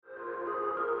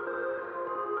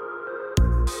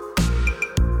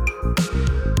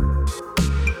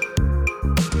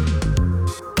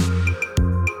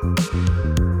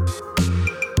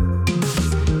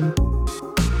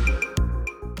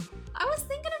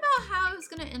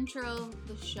gonna intro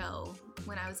the show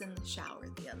when I was in the shower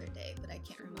the other day, but I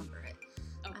can't remember it.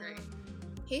 Oh, great.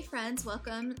 Hey friends,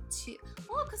 welcome to,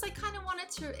 because I kind of wanted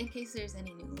to, in case there's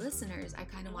any new listeners, I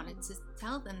kind of wanted to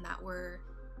tell them that we're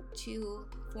two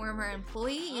former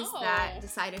employees that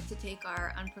decided to take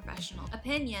our unprofessional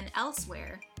opinion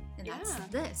elsewhere. And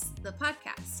that's the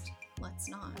podcast. Let's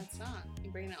Not.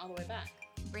 You're bringing it all the way back.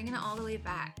 Bringing it all the way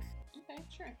back. Okay,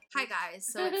 sure. Hi guys,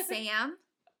 so it's Sam.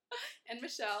 And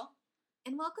Michelle.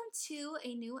 And welcome to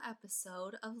a new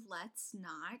episode of Let's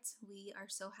Not. We are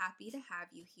so happy to have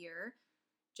you here.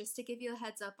 Just to give you a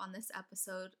heads up on this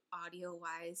episode,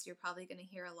 audio-wise, you're probably going to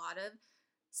hear a lot of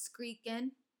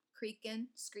squeaking, creaking,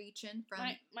 screeching from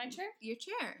my chair? Your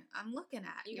chair. I'm looking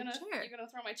at your chair. You're going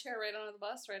to throw my chair right under the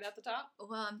bus, right at the top?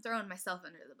 Well, I'm throwing myself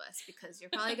under the bus because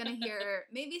you're probably going to hear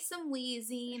maybe some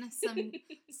wheezing,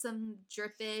 some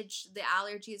drippage. The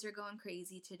allergies are going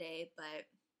crazy today, but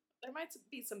there might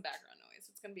be some background noise.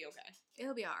 It's going to be okay.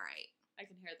 It'll be all right. I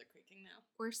can hear the creaking now.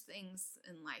 Worst things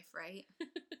in life, right?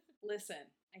 Listen,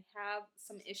 I have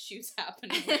some issues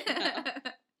happening right now.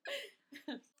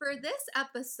 For this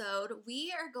episode,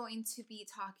 we are going to be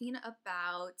talking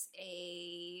about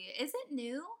is it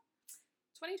new?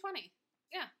 2020.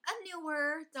 Yeah. A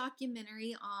newer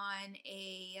documentary on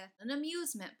an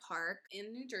amusement park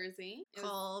in New Jersey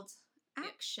called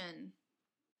Action.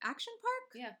 Action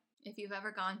Park? Yeah. If you've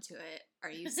ever gone to it,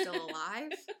 are you still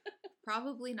alive?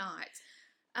 Probably not.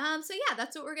 So yeah,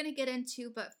 that's what we're going to get into.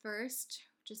 But first,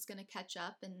 just going to catch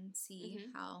up and see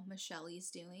how Michelle's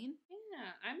doing.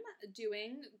 Yeah, I'm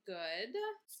doing good.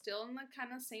 Still in the kind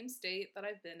of same state that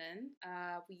I've been in.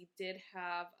 We did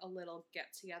have a little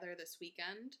get-together this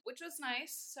weekend, which was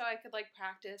nice. So I could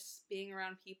practice being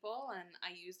around people. And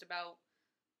I used about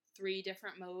 3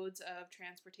 different modes of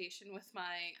transportation with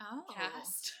my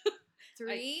cast.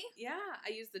 3?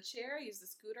 I used the chair, I used the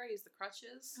scooter, I used the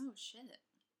crutches. Oh, shit.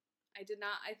 I did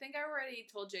not. I think I already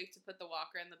told Jake to put the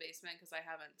walker in the basement because I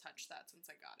haven't touched that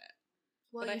since I got it.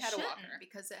 Well, but I had a shouldn't walker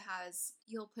because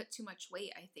you'll put too much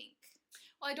weight, I think.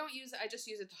 Well, I don't use it. I just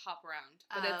use it to hop around.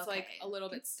 But it's a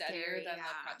little bit steadier than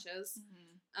the crutches.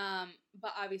 Mm-hmm.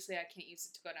 But obviously I can't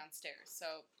use it to go downstairs.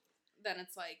 So then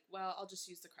it's I'll just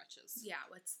use the crutches. Yeah,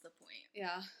 what's the point?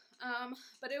 Yeah.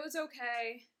 But it was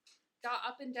okay. Got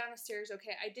up and down the stairs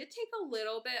okay. I did take a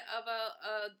little bit of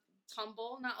a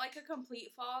tumble, not like a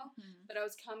complete fall, but I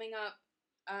was coming up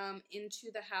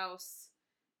into the house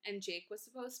and Jake was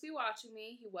supposed to be watching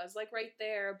me. He was right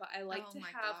there, but I like to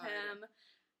have him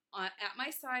at my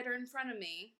side or in front of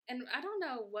me. And I don't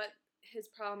know what his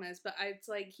problem is, but it's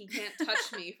he can't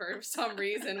touch me for some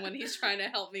reason when he's trying to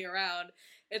help me around.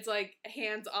 It's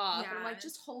hands off. Yeah. And I'm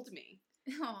just hold me.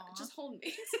 Aww. Just hold me.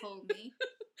 Just hold me.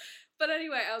 But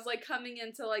anyway, I was coming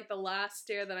into the last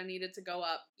stair that I needed to go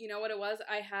up. You know what it was?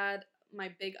 I had my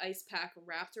big ice pack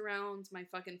wrapped around my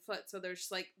fucking foot. So there's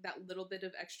that little bit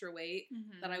of extra weight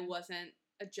that I wasn't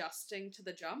adjusting to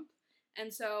the jump.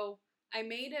 And so I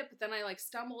made it, but then I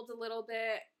stumbled a little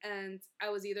bit and I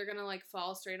was either going to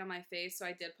fall straight on my face. So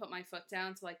I did put my foot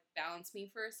down to balance me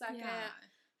for a second. Yeah.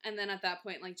 And then at that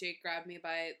point, Jake grabbed me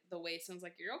by the waist and was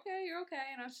you're okay.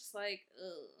 And I was just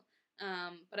ugh.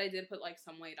 But I did put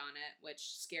some weight on it,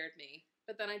 which scared me.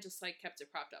 But then I just kept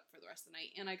it propped up for the rest of the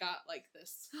night, and I got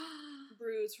this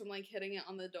bruise from hitting it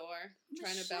on the door,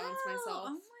 trying to balance myself.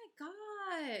 Oh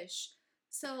my gosh!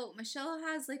 So Michelle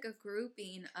has a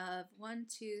grouping of 1,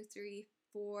 2, 3,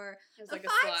 4, It was 5, a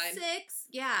slide. 6.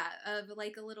 Yeah, of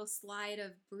a little slide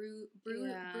of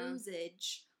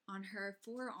bruisage on her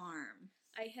forearm.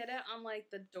 I hit it on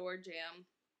the door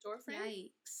frame.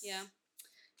 Yikes! Yeah.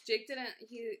 Jake didn't,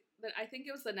 I think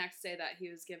it was the next day that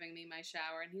he was giving me my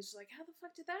shower, and he's just how the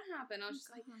fuck did that happen? I was just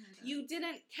you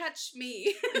didn't catch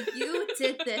me. You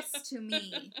did this to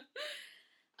me.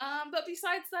 But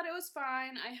besides that, it was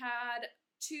fine. I had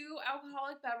 2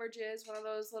 alcoholic beverages, one of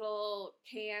those little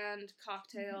canned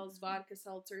cocktails, vodka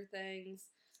seltzer things,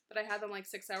 but I had them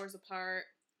 6 hours apart.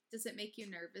 Does it make you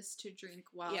nervous to drink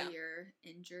while you're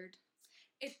injured?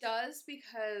 It does,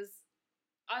 because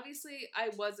obviously,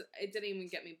 it didn't even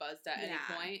get me buzzed at any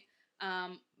point.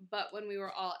 But when we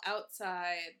were all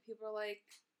outside, people were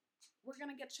we're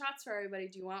going to get shots for everybody.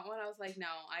 Do you want one? I was no,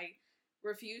 I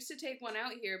refuse to take one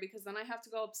out here because then I have to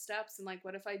go up steps. And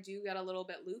what if I do get a little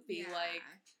bit loopy?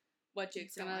 What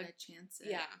Jake's going to chance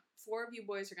it. Yeah. 4 of you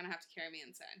boys are going to have to carry me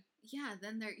inside. Yeah,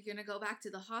 then you're going to go back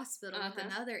to the hospital with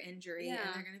another injury, and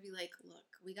they're going to be look,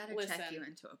 we got to check you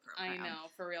into a program. I know,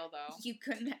 for real, though. You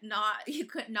could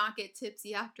not get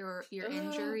tipsy after your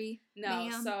injury, No,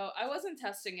 ma'am. So I wasn't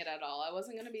testing it at all. I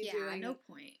wasn't going to be doing... no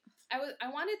point. I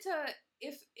wanted to,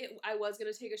 I was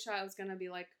going to take a shot, I was going to be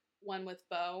one with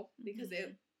Bo, because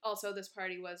this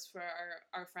party was for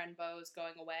our friend Bo's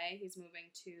going away. He's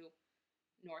moving to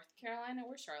North Carolina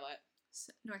or Charlotte?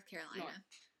 North Carolina.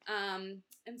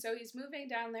 And so he's moving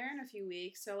down there in a few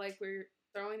weeks. So like we're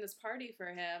throwing this party for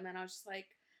him, and I was just like,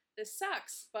 this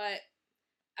sucks, but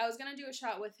I was gonna do a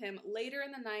shot with him later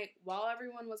in the night while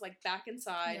everyone was like back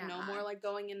inside, no more like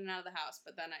going in and out of the house.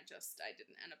 But then I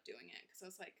didn't end up doing it because I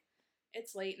was like,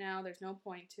 it's late now, there's no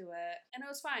point to it, and it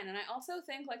was fine. And I also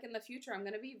think like in the future I'm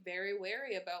gonna be very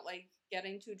wary about like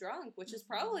getting too drunk, which is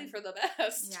probably for the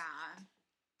best. Yeah.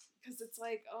 Because it's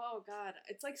like, oh god,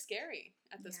 it's like scary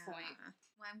at this point.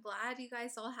 Well, I'm glad you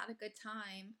guys all had a good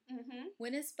time.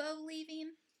 When is Bo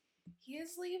leaving? He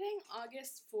is leaving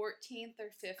August 14th or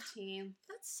 15th.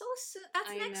 That's so soon. That's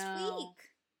next week.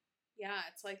 Yeah,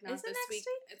 it's like not this week.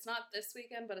 It's not this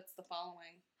weekend, but it's the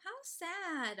following. How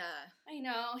sad. I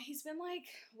know. He's been like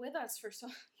with us for so.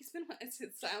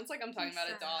 It sounds like I'm talking about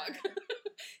a dog.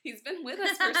 He's been with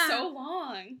us for so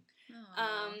long.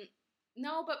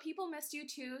 No, but people missed you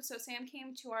too. So Sam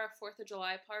came to our 4th of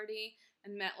July party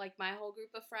and met like my whole group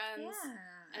of friends.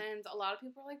 Yeah. And a lot of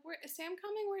people were like, "Where is Sam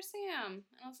coming? Where's Sam?"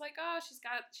 And I was like, "Oh,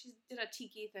 she did a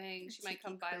tiki thing. She might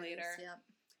come by later." Yep.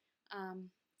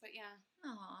 But yeah.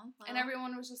 Well. And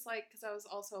everyone was just like, because I was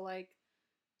also like,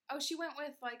 oh, she went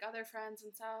with like other friends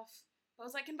and stuff. But I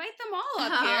was like, invite them all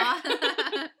up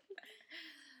here.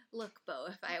 Look, Bo,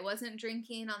 if I wasn't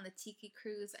drinking on the tiki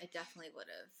cruise, I definitely would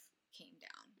have came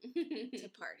down to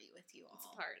party with you all. It's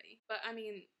a party. But I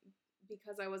mean,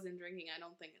 because I wasn't drinking, I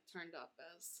don't think it turned up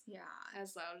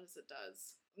as loud as it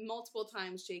does. Multiple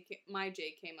times my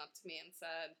Jake came up to me and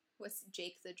said, was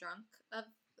Jake the drunk of,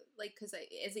 like, because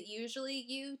is it usually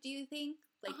you, do you think?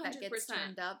 Like, 100%. That gets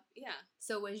turned up? Yeah.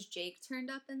 So was Jake turned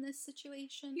up in this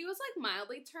situation? He was, like,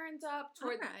 mildly turned up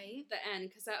toward the end,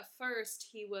 because at first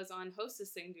he was on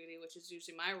hostessing duty, which is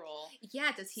usually my role.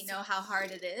 Yeah, does he know how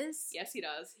hard it is? Yes, he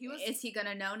does. Is he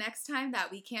gonna know next time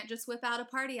that we can't just whip out a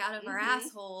party out of our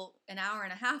asshole an hour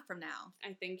and a half from now?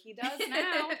 I think he does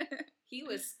now. He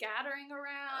was scattering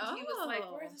around. He was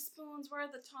like, where are the spoons? Where are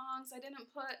the tongs?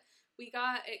 We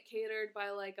got it catered by,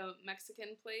 like, a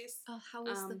Mexican place. Oh, how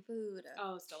was the food?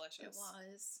 Oh, it was delicious.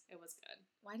 It was good.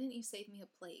 Why didn't you save me a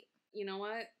plate? You know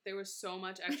what? There was so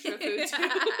much extra food, too.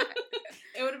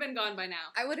 It would have been gone by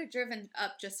now. I would have driven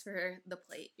up just for the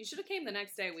plate. You should have came the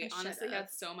next day. We honestly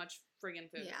had so much friggin'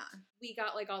 food. Yeah. We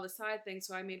got, like, all the side things,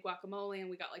 so I made guacamole, and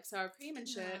we got, like, sour cream and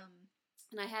shit.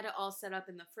 And I had it all set up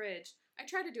in the fridge. I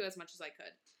tried to do as much as I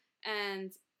could.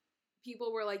 And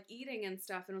people were, like, eating and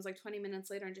stuff, and it was, like, 20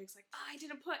 minutes later, and Jake's like, oh, I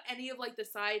didn't put any of, like, the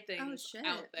side things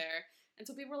out there. And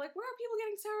so people were like, where are people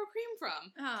getting sour cream from?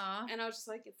 Oh. And I was just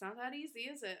like, it's not that easy,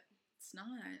 is it? It's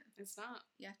not. It's not.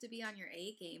 You have to be on your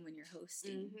A game when you're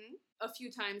hosting. A few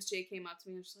times Jake came up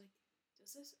to me and was just like,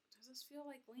 does this feel,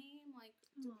 like, lame? Like,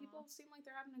 do people seem like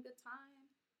they're having a good time?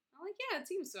 I'm like, yeah, it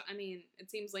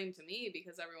seems lame to me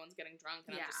because everyone's getting drunk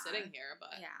and I'm just sitting here, but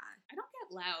I don't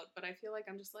get loud, but I feel like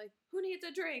I'm just like, who needs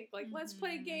a drink? Like, let's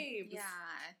play games. Yeah,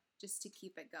 just to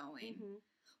keep it going.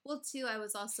 Well, too, I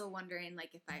was also wondering,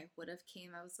 like, if I would have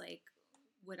came, I was like,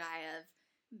 would I have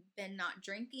been not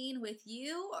drinking with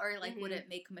you? Or, like, would it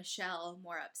make Michelle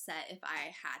more upset if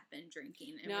I had been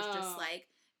drinking? And was just like,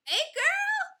 hey,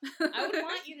 girl! I would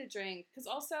want you to drink, because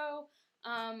also...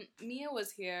 Mia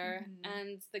was here,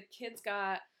 and the kids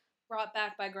got brought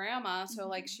back by Grandma, so,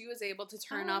 like, she was able to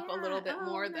turn up a little bit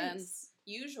more than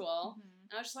usual.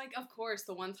 And I was just like, of course,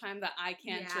 the one time that I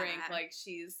can't drink, like,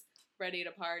 she's ready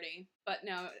to party. But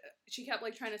no, she kept,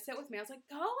 like, trying to sit with me. I was like,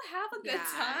 go have a good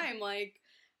time. Like,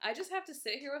 I just have to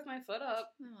sit here with my foot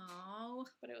up. Aww.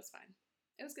 But it was fine.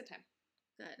 It was a good time.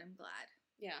 Good, I'm glad.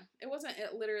 Yeah. It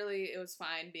was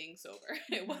fine being sober.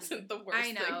 It wasn't the worst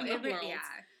thing in the world.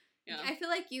 Yeah. I feel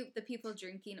like the people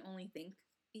drinking only think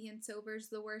being sober is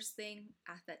the worst thing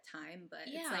at that time, but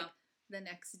it's like the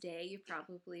next day you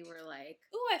probably were like,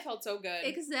 ooh, I felt so good.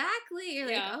 Exactly. You're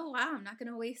like, oh wow, I'm not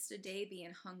going to waste a day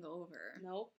being hungover.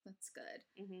 Nope. That's good.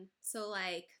 So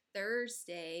like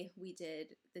Thursday we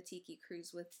did the Tiki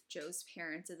Cruise with Joe's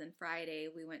parents, and then Friday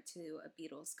we went to a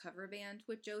Beatles cover band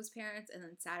with Joe's parents, and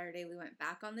then Saturday we went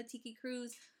back on the Tiki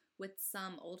Cruise with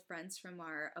some old friends from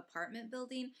our apartment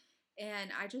building.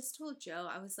 And I just told Joe,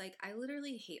 I was like, I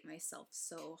literally hate myself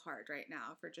so hard right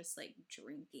now for just, like,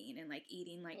 drinking and, like,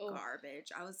 eating, like, garbage.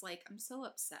 I was like, I'm so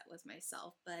upset with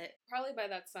myself, but... Probably by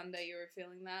that Sunday you were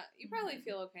feeling that. You probably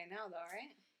feel okay now, though,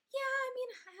 right? Yeah, I mean,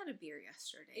 I had a beer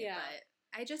yesterday,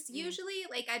 but I just usually,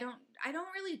 like, I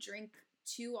don't really drink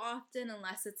too often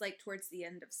unless it's like towards the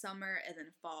end of summer and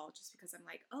then fall, just because I'm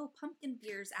like, oh, pumpkin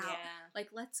beer's out. Yeah. Like,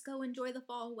 let's go enjoy the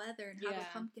fall weather and have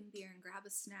a pumpkin beer and grab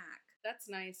a snack. That's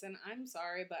nice. And I'm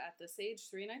sorry, but at this age,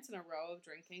 3 nights in a row of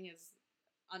drinking is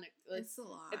it's a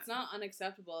lot. It's not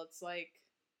unacceptable. It's like,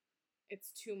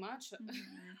 it's too much.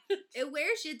 Mm-hmm. It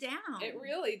wears you down. It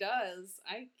really does.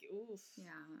 Oof.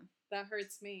 Yeah. That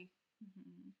hurts me.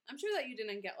 Mm-hmm. I'm sure that you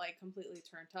didn't get, like, completely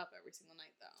turned up every single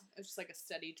night, though. It was just, like, a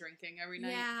steady drinking every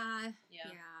night.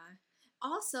 Yeah.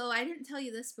 Also, I didn't tell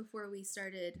you this before we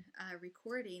started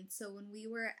recording. So when we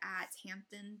were at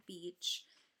Hampton Beach,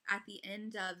 at the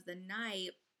end of the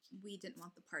night, we didn't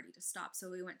want the party to stop. So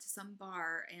we went to some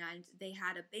bar, and they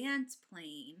had a band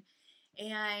playing.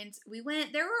 And we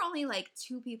went, there were only like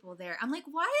 2 people there. I'm like,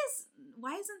 why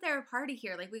isn't there a party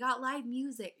here? Like, we got live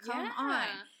music. Come on.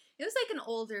 It was like an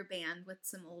older band with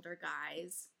some older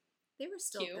guys. They were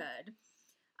still good.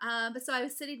 But so I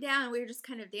was sitting down and we were just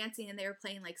kind of dancing, and they were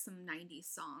playing like some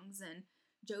 90s songs. And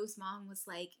Joe's mom was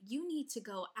like, you need to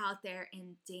go out there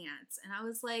and dance. And I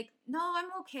was like, no, I'm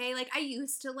okay. Like, I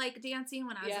used to like dancing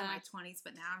when I was in my 20s,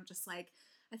 but now I'm just like,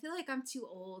 I feel like I'm too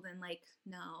old and like,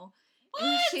 no.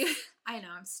 What? I know,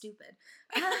 I'm stupid.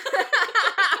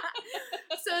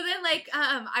 So then, like,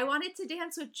 I wanted to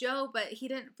dance with Joe, but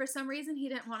for some reason, he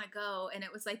didn't want to go. And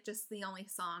it was, like, just the only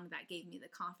song that gave me the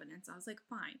confidence. I was like,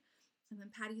 fine. And then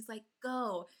Patty's like,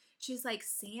 go. She's like,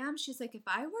 Sam, she's like, if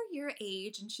I were your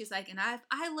age, and she's like, and if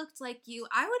I looked like you,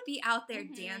 I would be out there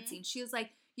dancing. She was like,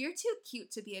 you're too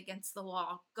cute to be against the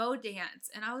wall. Go dance.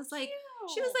 And I was like,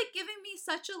 she was like giving me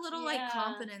such a little like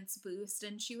confidence boost.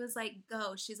 And she was like,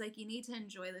 go. She's like, you need to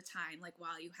enjoy the time, like,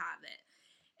 while you have it.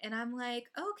 And I'm like,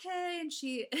 okay. And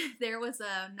there was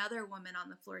another woman on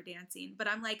the floor dancing, but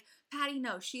I'm like, Patty,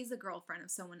 no, she's a girlfriend of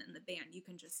someone in the band. You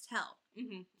can just tell.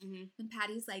 And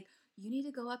Patty's like, you need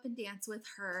to go up and dance with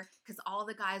her because all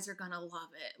the guys are going to love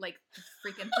it. Like, the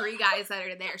freaking 3 guys that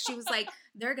are there. She was like,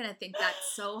 they're going to think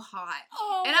that's so hot.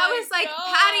 Oh, and I was like, God.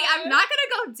 Patty, I'm not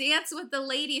going to go dance with the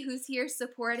lady who's here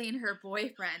supporting her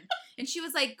boyfriend. And she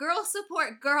was like, girls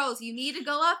support girls. You need to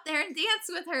go up there and dance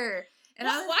with her. And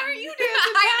I was why like, are you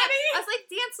dancing, Patty? I was like,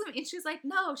 dance with me. And she's like,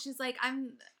 no. She's like,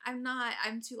 I'm not.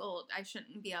 I'm too old. I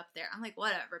shouldn't be up there. I'm like,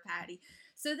 whatever, Patty.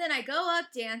 So then I go up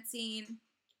dancing.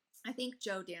 I think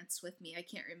Joe danced with me. I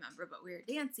can't remember, but we were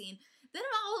dancing. Then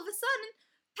all of a sudden,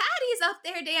 Patty's up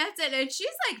there dancing, and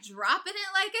she's like dropping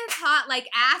it like it's hot. Like,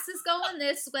 ass is going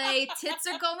this way, tits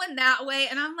are going that way.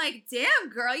 And I'm like, damn,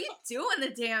 girl, you doing the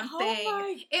damn thing. Oh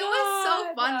my God. It was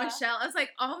so fun, Michelle. I was like,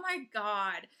 oh my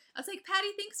God. I was like, Patty,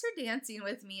 thanks for dancing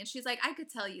with me. And she's like, I could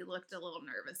tell you looked a little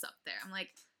nervous up there. I'm like,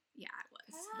 yeah, I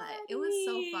was. Patty. But it was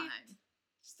so fun.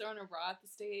 Just throwing a bra at the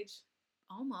stage.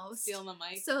 Almost. Stealing the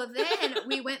mic. So then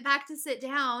we went back to sit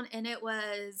down, and it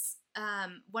was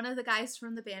one of the guys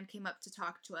from the band came up to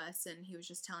talk to us, and he was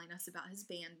just telling us about his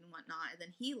band and whatnot, and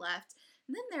then he left.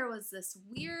 And then there was this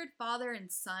weird father and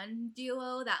son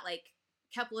duo that like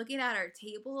kept looking at our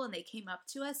table, and they came up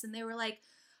to us, and they were like,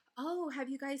 oh, have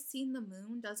you guys seen the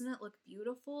moon? Doesn't it look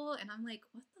beautiful? And I'm like,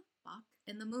 what the fuck?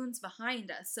 And the moon's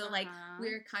behind us. So like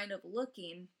we're kind of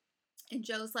looking. And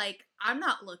Joe's like, I'm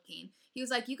not looking. He was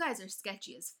like, you guys are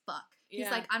sketchy as fuck. He's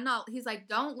like, I'm not. He's like,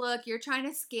 don't look. You're trying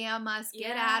to scam us.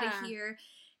 Get out of here.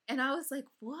 And I was like,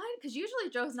 what? Because usually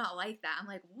Joe's not like that. I'm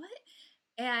like, what?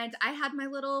 And I had my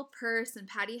little purse, and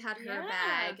Patty had her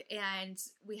bag, and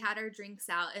we had our drinks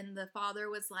out. And the father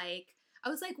was like, I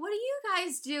was like, what are you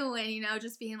guys doing? You know,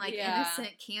 just being like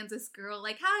innocent Kansas girl.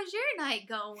 Like, how's your night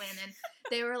going? And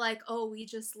they were like, oh, we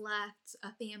just left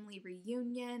a family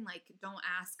reunion. Like, don't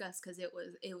ask us because it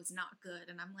was not good.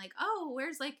 And I'm like, oh,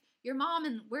 where's like your mom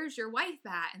and where's your wife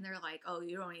at? And they're like, oh,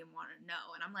 you don't even want to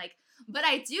know. And I'm like, but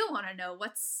I do want to know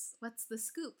what's the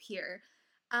scoop here.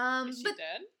 Is she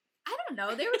dead? I don't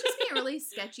know. They were just being really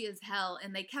sketchy as hell,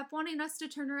 and they kept wanting us to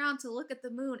turn around to look at the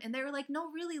moon, and they were like,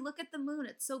 no, really, look at the moon.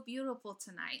 It's so beautiful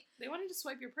tonight. They wanted to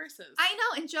swipe your purses. I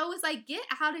know, and Joe was like, get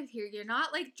out of here. You're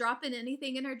not, like, dropping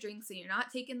anything in our drinks, and you're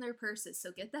not taking their purses, so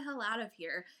get the hell out of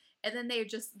here. And then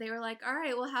they were like, all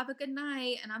right, well, have a good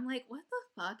night. And I'm like, what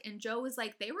the fuck? And Joe was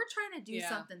like, they were trying to do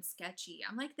something sketchy.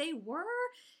 I'm like, they were?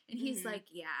 And he's like,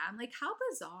 yeah. I'm like, how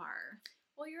bizarre.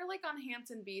 Well, you're, like, on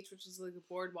Hampton Beach, which is, like, a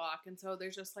boardwalk, and so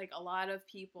there's just, like, a lot of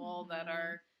people that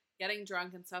are getting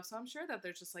drunk and stuff, so I'm sure that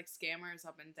there's just, like, scammers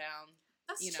up and down.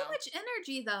 That's too much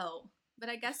energy, though, but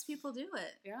I guess people do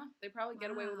it. Yeah, they probably get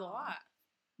away with a lot.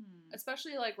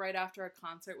 Especially, like, right after a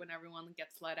concert when everyone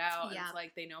gets let out, and it's,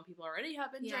 like, they know people already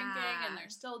have been drinking, and they're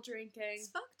still drinking. It's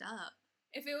fucked up.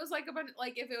 If it was, like,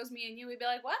 if it was me and you, we'd be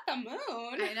like, what, the moon?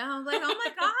 I know, I'm like, oh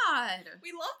my God.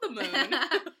 We love the moon.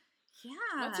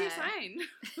 Yeah. What's your sign?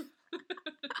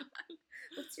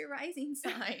 What's your rising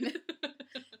sign?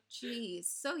 Jeez.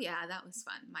 So yeah, that was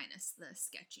fun, minus the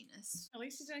sketchiness. At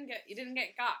least you didn't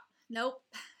get got. Nope,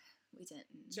 we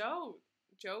didn't. Joe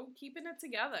keeping it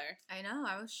together. I know,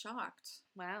 I was shocked.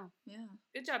 Wow. Yeah.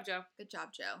 Good job, Joe. Good job,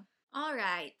 Joe. All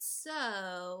right,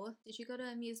 so did you go to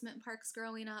amusement parks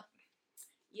growing up?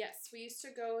 Yes, we used to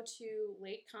go to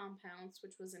Lake Compounce,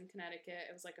 which was in Connecticut.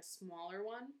 It was like a smaller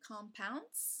one.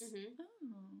 Compounce? Mm-hmm.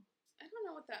 Oh. I don't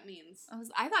know what that means.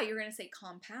 I thought you were going to say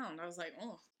compound. I was like,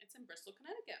 oh. It's in Bristol,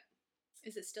 Connecticut.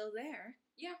 Is it still there?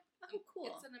 Yeah. Oh, cool.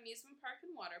 It's an amusement park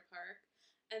and water park.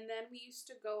 And then we used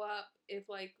to go up if,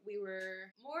 like, we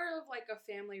were more of, like, a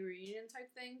family reunion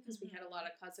type thing because we had a lot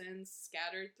of cousins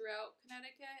scattered throughout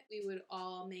Connecticut. We would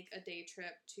all make a day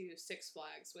trip to Six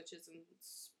Flags, which is in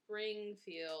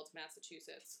Springfield,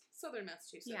 Massachusetts. Southern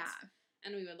Massachusetts. Yeah.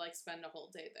 And we would, like, spend a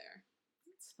whole day there.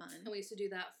 It's fun. And we used to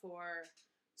do that for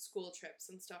school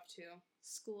trips and stuff, too.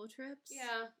 School trips?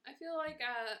 Yeah. I feel like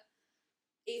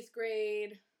 8th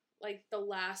grade, like, the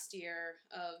last year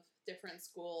of different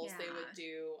schools, they would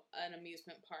do an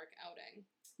amusement park outing.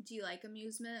 Do you like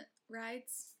amusement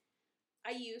rides?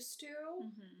 I used to.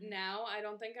 Mm-hmm. Now, I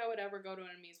don't think I would ever go to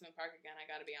an amusement park again, I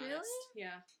gotta be honest. Really?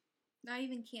 Yeah. Not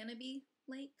even Canopy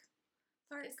Lake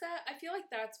Park? I feel like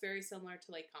that's very similar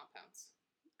to Lake Compounce.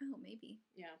 Oh, maybe.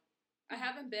 Yeah. I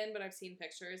haven't been, but I've seen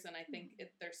pictures, and I think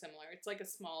they're similar. It's like a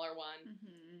smaller one.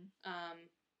 Mm-hmm.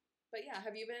 But yeah,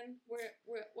 have you been?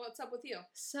 What's up with you?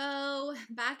 So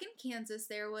back in Kansas,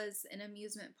 there was an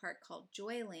amusement park called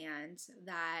Joyland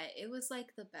that it was like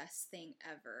the best thing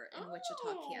ever in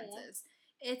Wichita, Kansas.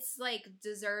 It's like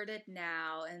deserted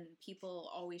now, and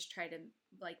people always try to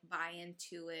like buy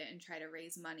into it and try to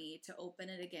raise money to open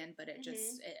it again, but it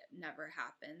never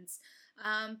happens.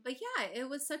 But yeah, it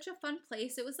was such a fun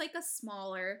place. It was like a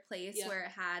smaller place where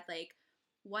it had like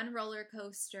one roller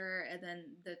coaster, and then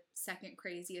the second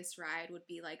craziest ride would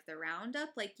be like the Roundup,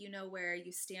 like, you know, where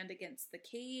you stand against the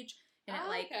cage and it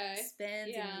like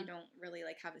spins and you don't really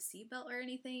like have a seatbelt or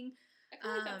anything. I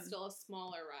feel like that's still a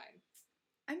smaller ride.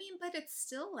 I mean, but it's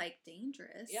still like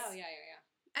dangerous. Yeah.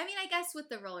 I mean, I guess with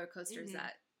the roller coasters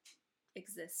that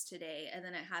exist today, and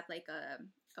then it had like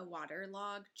a water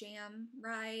log jam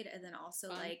ride, and then also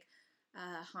like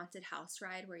a haunted house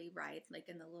ride where you ride like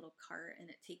in the little cart and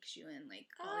it takes you in like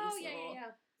all these little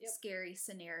scary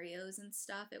scenarios and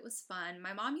stuff. It was fun.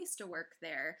 My mom used to work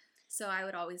there, so I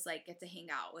would always like get to hang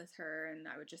out with her, and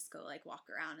I would just go like walk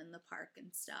around in the park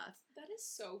and stuff. That is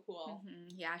so cool.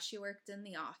 Mm-hmm. Yeah, she worked in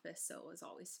the office, so it was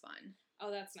always fun.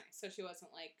 Oh, that's nice. So she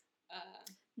wasn't like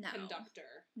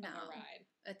conductor of a ride.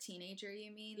 A teenager,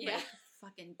 you mean? Yeah. Like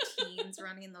fucking teens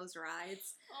running those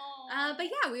rides. Oh. But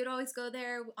yeah, we would always go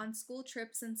there on school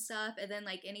trips and stuff. And then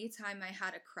like anytime I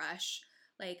had a crush,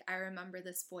 like I remember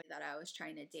this boy that I was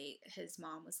trying to date, his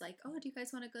mom was like, oh, do you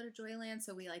guys want to go to Joyland?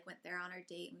 So we like went there on our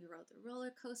date, and we rode the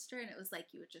roller coaster, and it was like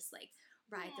you would just like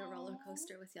ride the roller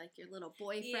coaster with like your little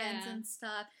boyfriends and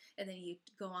stuff, and then you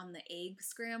go on the egg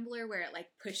scrambler where it like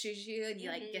pushes you and you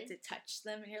like get to touch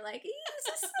them, and you're like,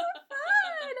 this is so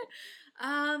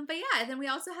fun. But yeah, and then we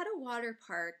also had a water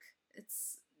park.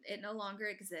 It no longer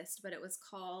exists, but it was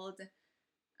called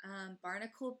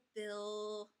Barnacle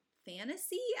Bill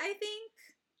Fantasy, I think.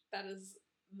 That is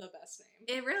the best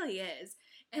name. It really is.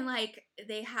 And like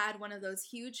they had one of those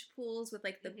huge pools with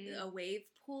like a wave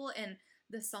pool, and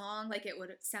the song, like it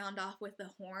would sound off with the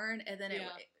horn, and then it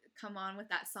would come on with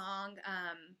that song,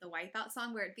 the Wipeout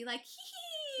song, where it'd be like,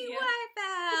 hee,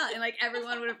 Wipeout, and like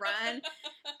everyone would run.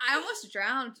 I almost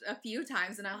drowned a few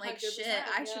times, and I'm like, shit,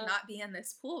 I should not be in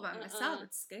this pool by myself.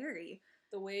 It's scary.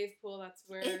 The wave pool, that's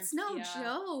where... It's no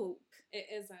joke. It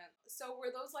isn't. So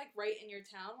were those like right in your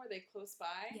town? Were they close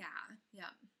by? Yeah.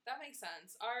 That makes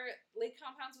sense. Our Lake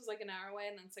Compounce was like an hour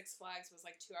away, and then Six Flags was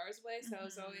like 2 hours away, so it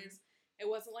was always... It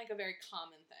wasn't like a very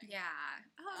common thing. Yeah.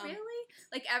 Oh, really?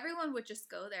 Like everyone would just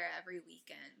go there every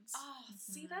weekend. Oh,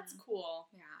 see, that's cool.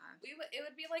 Yeah. It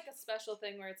would be like a special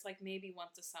thing where it's like maybe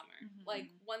once a summer. Like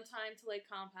one time to Lake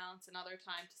Compounce, another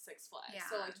time to Six Flags. Yeah.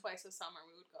 So like twice a summer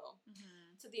we would go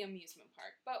to the amusement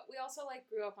park. But we also like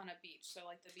grew up on a beach, so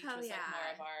like the beach was like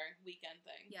more of our weekend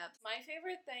thing. Yep. My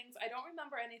favorite things, I don't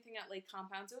remember anything at Lake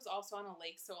Compounce. It was also on a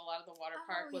lake, so a lot of the water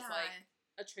park was like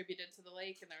attributed to the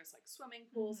lake, and there was like swimming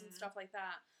pools and stuff like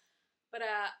that. But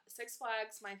at Six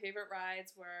Flags, my favorite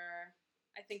rides were,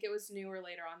 I think it was new or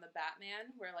later on, the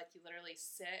Batman, where like you literally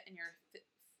sit and your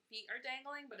feet are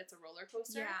dangling, but it's a roller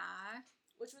coaster. Yeah.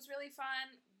 Which was really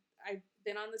fun. I've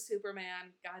been on the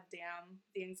Superman. God damn,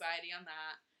 the anxiety on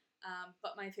that.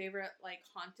 But my favorite, like,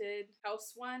 haunted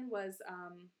house one was,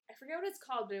 I forget what it's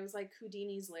called, but it was, like,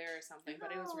 Houdini's Lair or something,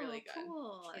 but it was really good.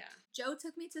 Cool. Yeah. Joe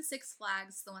took me to Six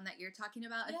Flags, the one that you're talking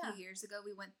about, a Yeah. few years ago.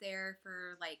 We went there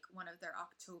for, like, one of their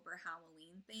October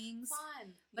Halloween things.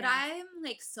 Fun. But I'm,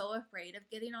 like, so afraid of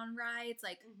getting on rides.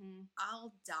 Like, Mm-hmm.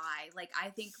 I'll die. Like, I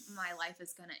think my life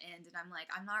is gonna end, and I'm like,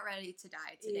 I'm not ready to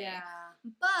die today. Yeah.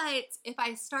 But if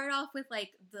I start off with,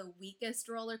 like, the weakest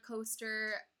roller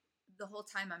coaster, the whole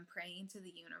time I'm praying to the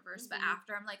universe, but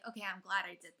after I'm like, okay, I'm glad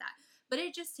I did that. But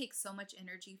it just takes so much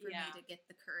energy for me to get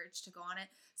the courage to go on it.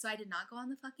 So I did not go on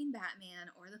the fucking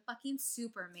Batman or the fucking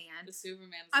Superman. The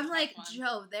Superman. I'm like,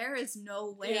 Joe, there is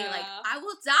no way. Yeah. Like, I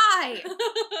will die.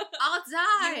 I'll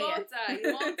die. You won't die.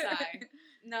 You won't die.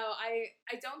 No, I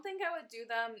don't think I would do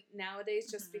them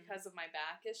nowadays just because of my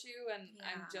back issue, and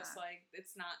I'm just like,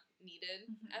 it's not needed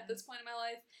at this point in my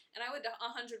life. And I would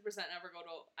 100% never go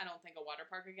to, I don't think, a water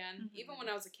park again. Even when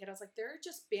I was a kid, I was like, there are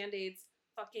just Band-Aids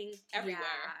fucking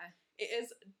everywhere. Yeah. It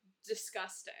is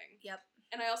disgusting. Yep.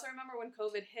 And I also remember when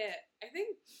COVID hit, I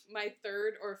think my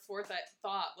third or fourth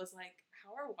thought was like,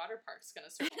 how are water parks going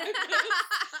to survive this?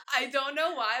 I don't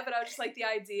know why, but I was just like, the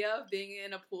idea of being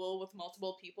in a pool with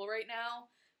multiple people right now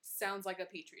sounds like a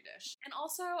petri dish. And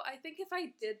also, I think if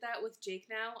I did that with Jake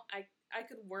now, I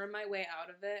could worm my way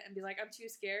out of it and be like, I'm too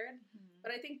scared.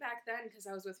 But I think back then, because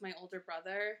I was with my older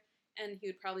brother, and he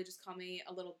would probably just call me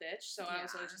a little bitch. So I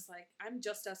was always just like, I'm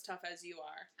just as tough as you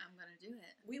are. I'm going to do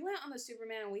it. We went on the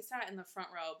Superman and we sat in the front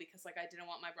row because, like, I didn't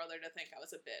want my brother to think I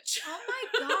was a bitch. Oh my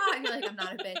God. You're like, I'm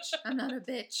not a bitch. I'm not a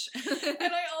bitch.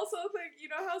 And I also think,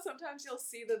 you know how sometimes you'll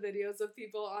see the videos of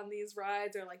people on these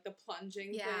rides or, like, the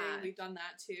plunging thing? We've done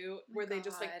that too. Where they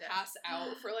just, like, pass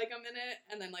out for, like, a minute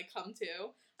and then, like, come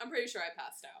to. I'm pretty sure I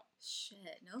passed out.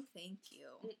 Shit, no thank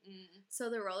you. So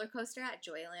the roller coaster at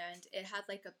Joyland, it had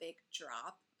like a big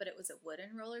drop, but it was a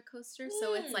wooden roller coaster,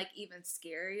 so it's like even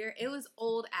scarier. It was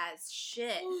old as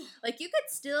shit. Like you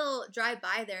could still drive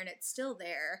by there and it's still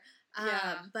there.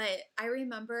 But I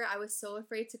remember I was so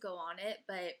afraid to go on it,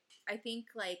 but I think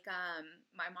like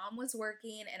my mom was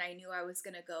working and I knew I was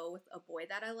gonna go with a boy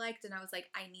that I liked, and I was like,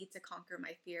 I need to conquer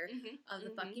my fear of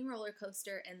the fucking roller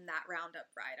coaster and that roundup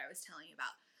ride I was telling you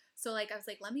about. So, like, I was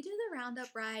like, let me do the roundup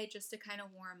ride just to kind of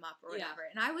warm up or whatever.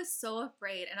 And I was so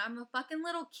afraid. And I'm a fucking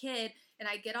little kid. And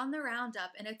I get on the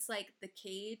roundup. And it's, like, the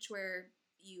cage where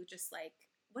you just, like,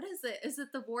 what is it? Is it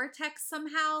the vortex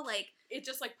somehow? Like, it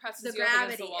just, like, presses the you gravity. up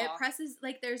against the wall. It presses,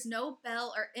 like, there's no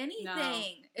bell or anything. No.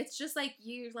 It's just, like,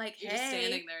 you're just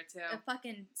standing there, too. A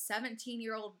fucking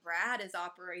 17-year-old Brad is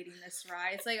operating this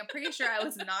ride. It's like, I'm pretty sure I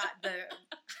was not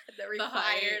the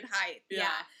required height. Yeah.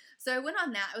 So I went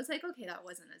on that. I was like, okay, that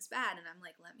wasn't as bad. And I'm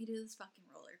like, let me do this fucking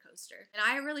roller coaster. And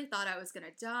I really thought I was going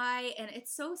to die. And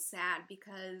it's so sad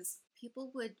because people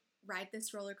would ride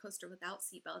this roller coaster without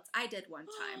seatbelts. I did one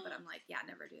time, but I'm like, yeah,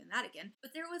 never doing that again.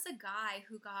 But there was a guy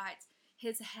who got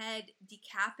his head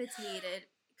decapitated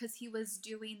because he was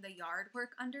doing the yard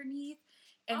work underneath.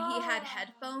 And he had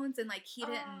headphones and, like, he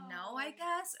didn't know, I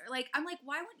guess. Or, like, I'm like,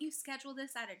 why wouldn't you schedule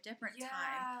this at a different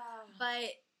time?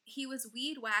 But he was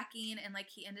weed whacking and, like,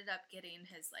 he ended up getting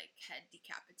his, like, head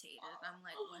decapitated. And I'm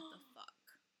like, what the fuck?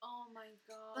 Oh, my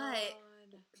God.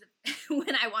 But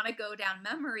when I want to go down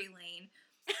memory lane,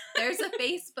 there's a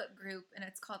Facebook group, and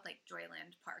it's called, like,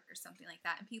 Joyland Park or something like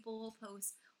that. And people will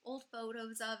post old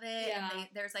photos of it. Yeah. And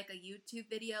there's, like, a YouTube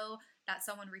video that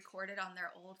someone recorded on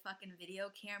their old fucking video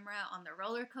camera on the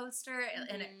roller coaster.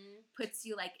 And it puts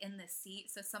you, like, in the seat.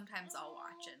 So sometimes I'll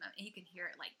watch it. And you can hear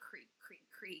it, like, creak, creak,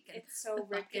 creak. And it's so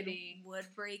rickety. Wood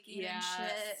breaking and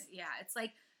shit. Yeah, it's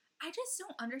like, I just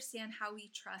don't understand how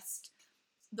we trust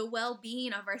the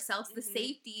well-being of ourselves, the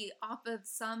safety off of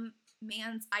some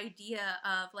man's idea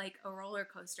of, like, a roller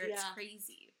coaster. It's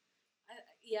crazy.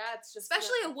 It's just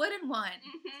especially a wooden one.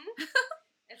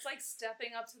 It's like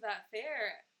stepping up to that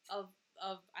fear of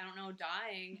I don't know,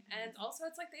 dying. And also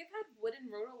it's like they've had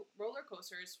wooden roller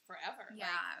coasters forever.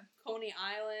 Yeah. Like Coney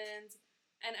Island.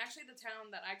 And actually the town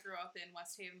that I grew up in,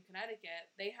 West Haven, Connecticut,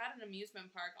 they had an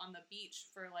amusement park on the beach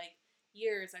for like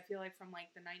years. I feel like from like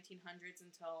the 1900s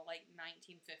until like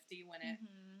 1950 when it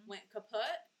went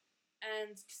kaput.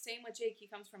 And same with Jake, he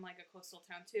comes from like a coastal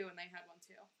town too, and they had one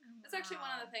too. Oh, it's actually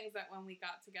one of the things that when we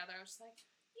got together, I was just like,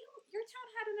 your town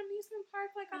had an amusement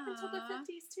park like up until the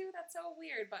 50s too? That's so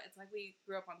weird. But it's like we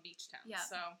grew up on beach towns. Yeah.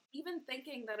 So even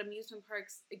thinking that amusement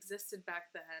parks existed back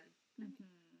then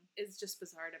is just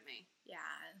bizarre to me. Yeah.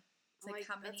 It's like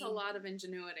how many... That's a lot of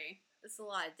ingenuity. It's a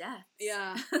lot of deaths.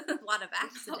 Yeah. A lot of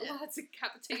accidents. Lots of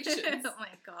decapitations. Oh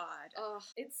my God. Oh,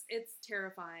 it's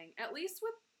terrifying. At least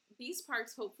with these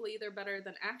parks, hopefully they're better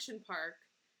than Action Park,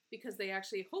 because they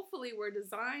actually hopefully were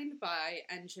designed by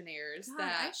engineers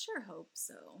that I sure hope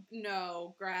so.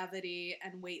 know gravity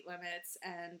and weight limits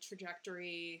and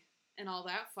trajectory and all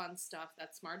that fun stuff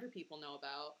that smarter people know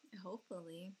about.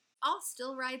 Hopefully. I'll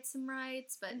still ride some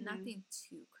rides, but nothing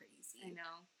too crazy. I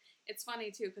know. It's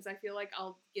funny too because I feel like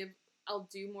I'll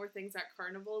do more things at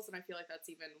carnivals, and I feel like that's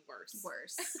even worse.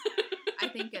 Worse. I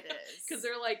think it is. Because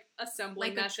they're like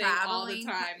assembling like that thing all the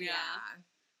time. Yeah.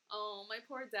 Oh, my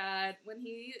poor dad. When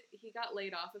he got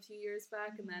laid off a few years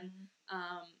back, and then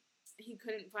he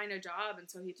couldn't find a job, and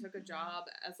so he took a job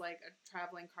as like a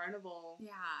traveling carnival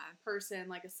person,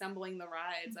 like assembling the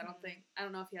rides. I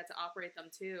don't know if he had to operate them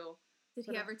too. Did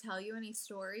he ever tell you any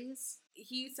stories?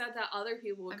 He said that other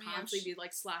people would constantly be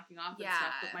like slacking off and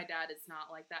stuff, but my dad is not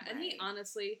like that. Right. And he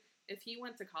honestly, if he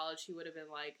went to college, he would have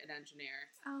been like an engineer.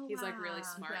 Oh, he's like really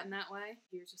smart in that way.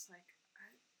 He was just like,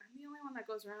 I'm the only one that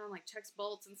goes around like checks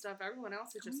bolts and stuff. Everyone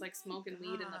else is just like smoking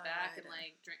weed in the back and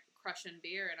like crushing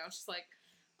beer. And I was just like,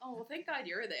 oh, well, thank God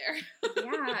you're there.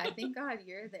 Yeah, thank God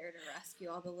you're there to rescue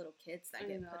all the little kids that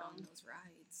get put on those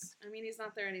rides. I mean, he's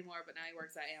not there anymore, but now he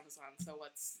works at Amazon, so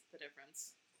what's the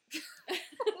difference?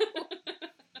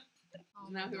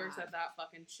 Now he works at that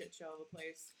fucking shit show of a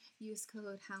place. Use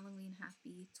code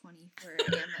HalloweenHappy20 for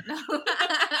Amazon. No.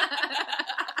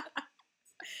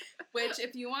 Which,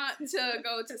 if you want to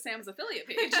go to Sam's affiliate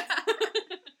page...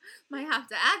 Might have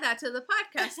to add that to the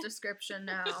podcast description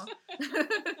now.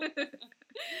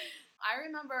 I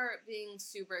remember being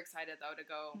super excited, though, to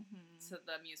go to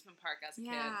the amusement park as a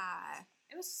kid.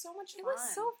 It was so much fun. It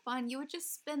was so fun. You would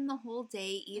just spend the whole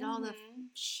day, eat all the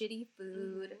shitty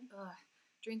food,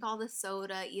 drink all the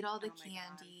soda, eat all the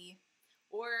candy.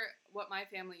 God. Or what my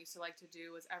family used to like to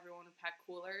do was everyone would pack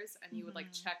coolers, and you would,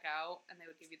 like, check out, and they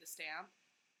would give you the stamp.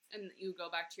 And you would go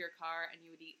back to your car and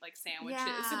you would eat like sandwiches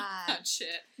and all that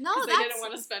shit. No, because they didn't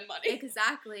want to spend money.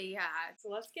 Exactly, yeah. So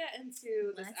let's get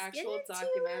into this actual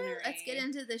documentary. Let's get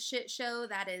into the shit show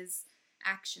that is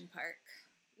Action Park.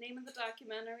 Name of the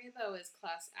documentary, though, is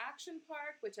Class Action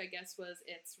Park, which I guess was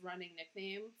its running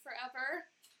nickname forever,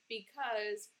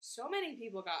 because so many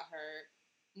people got hurt,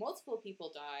 multiple people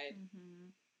died.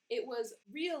 It was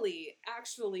really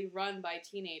actually run by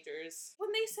teenagers.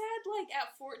 When they said, like,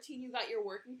 at 14 you got your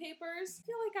working papers, I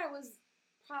feel like I was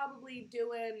probably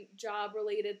doing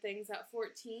job-related things at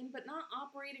 14, but not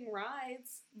operating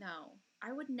rides. No,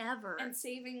 I would never. And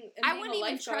saving, and I wouldn't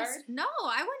even trust. No,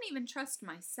 I wouldn't even trust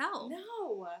myself.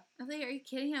 No. I was like, are you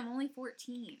kidding? I'm only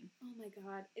 14. Oh my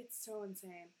God, it's so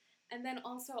insane. And then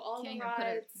also all Can't the even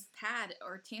rides. Put a pad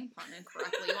or tampon in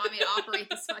correctly. You want me to operate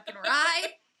this fucking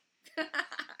ride? Can't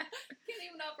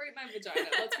even operate my vagina.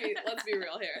 Let's be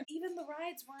real here. Even the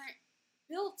rides weren't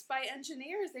built by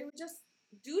engineers. They were just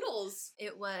doodles.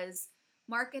 It was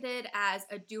marketed as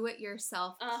a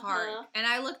do-it-yourself park. And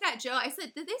I looked at Joe. I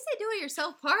said, did they say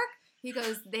do-it-yourself park? He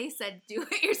goes, they said do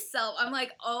it yourself. I'm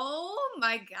like, oh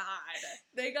my God.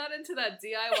 They got into that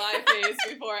DIY phase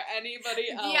before anybody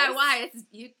else. DIY, it's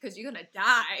you because you're gonna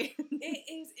die. It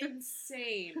is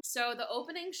insane. So the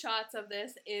opening shots of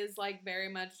this is like very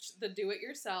much the do it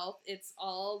yourself. It's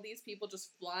all these people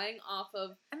just flying off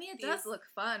of. I mean, it does look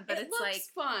fun, but it's like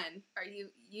fun. Are you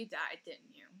died,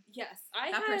 didn't you? Yes,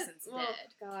 that person's dead.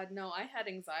 God, no, I had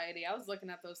anxiety. I was looking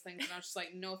at those things and I was just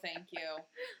like, no, thank you.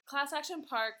 Class Action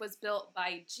Park was built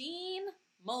by Gene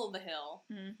Mulvihill,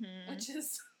 which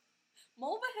is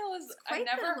Mulvihill is I've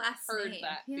never heard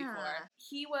that before.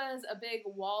 He was a big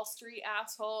Wall Street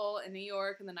asshole in New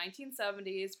York in the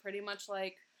 1970s, pretty much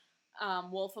like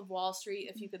Wolf of Wall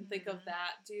Street, if you can think of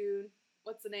that dude.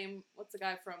 What's the name? What's the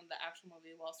guy from the actual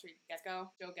movie Wall Street? Gecko?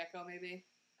 Joe Gecko, maybe?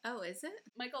 Oh, is it?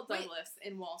 Michael Douglas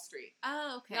in Wall Street.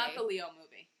 Oh, okay. Not the Leo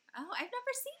movie. Oh, I've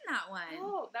never seen that one.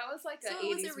 Oh, that was like an 80s movie. So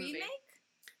it was a remake?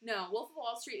 No, Wolf of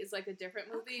Wall Street is like a different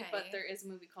movie, but there is a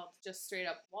movie called just straight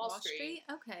up Wall Street.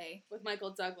 Okay. With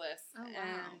Michael Douglas. Oh,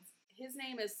 wow. And his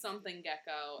name is something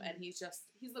Gecko, and he's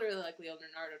literally like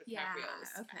Leonardo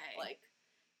DiCaprio's like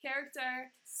character.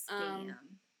 Scam.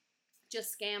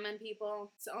 Just scamming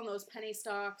people on those penny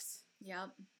stocks.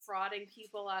 Yep. Frauding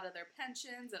people out of their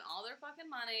pensions and all their fucking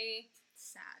money.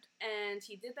 Sad. And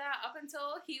he did that up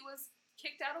until he was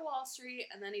kicked out of Wall Street,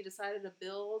 and then he decided to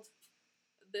build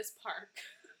this park.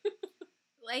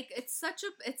 Like, it's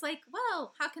like,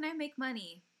 well, how can I make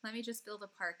money? Let me just build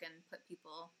a park and put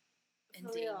people in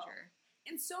danger.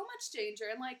 In so much danger,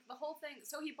 and like the whole thing.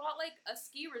 So he bought like a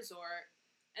ski resort,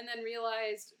 and then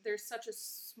realized there's such a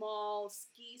small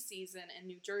ski season in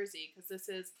New Jersey, because this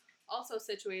is also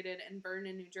situated in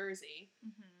Vernon, New Jersey.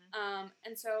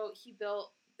 And so he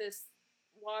built this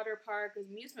water park,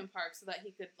 amusement park, so that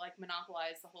he could like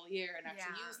monopolize the whole year and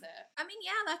actually use it. I mean,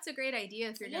 yeah, that's a great idea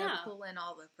if you're gonna pull in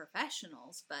all the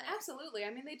professionals, but absolutely. I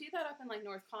mean, they do that up in like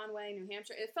North Conway, New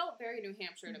Hampshire. It felt very New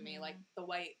Hampshire to me, like the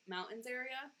White Mountains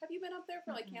area. Have you been up there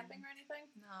for like camping or anything?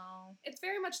 No. It's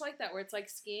very much like that, where it's like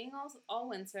skiing all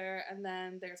winter, and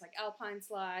then there's like alpine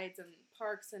slides and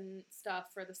parks and stuff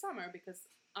for the summer, because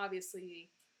obviously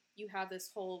you have this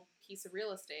whole piece of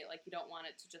real estate. Like, you don't want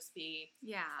it to just be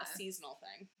a seasonal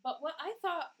thing. But what I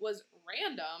thought was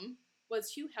random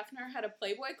was Hugh Hefner had a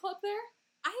Playboy club there.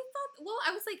 I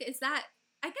was like, is that...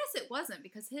 I guess it wasn't,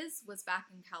 because his was back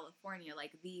in California,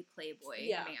 like the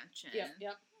Playboy mansion.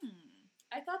 Yep.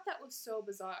 I thought that was so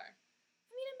bizarre.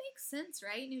 I mean, it makes sense,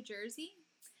 right? New Jersey?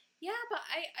 Yeah, but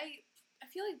I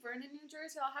feel like Vernon, New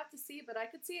Jersey, I'll have to see, but I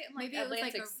could see it in like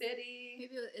Atlantic City.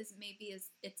 Maybe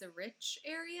it's a rich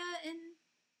area in...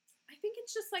 I think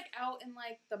it's just like out in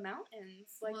like the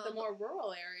mountains, like the more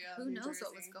rural area. Who knows Jersey.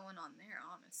 What was going on there,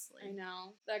 honestly. I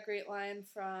know. That great line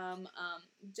from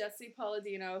Jessie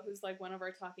Palladino, who's like one of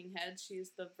our talking heads.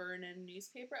 She's the Vernon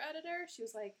newspaper editor. She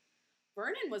was like,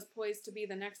 Vernon was poised to be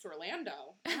the next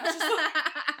Orlando. And I was just like,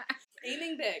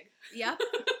 aiming big. Yep.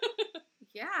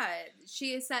 Yeah,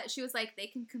 she was like, they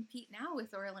can compete now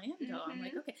with Orlando. I'm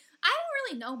like, okay. I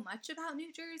don't really know much about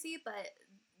New Jersey, but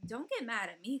don't get mad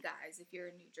at me, guys, if you're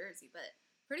in New Jersey. But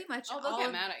pretty much they'll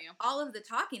get mad at you. All of the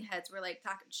talking heads were like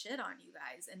talking shit on you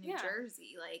guys in New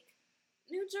Jersey. Like,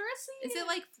 New Jersey? Is it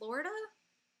like Florida?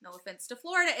 No offense to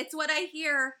Florida, it's what I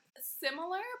hear.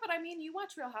 Similar, but I mean, you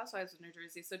watch Real Housewives of New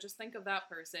Jersey, so just think of that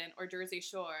person, or Jersey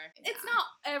Shore. Yeah. It's not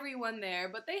everyone there,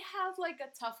 but they have like a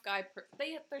tough guy.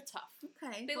 They're tough.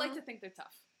 Okay. They like to think they're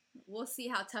tough. We'll see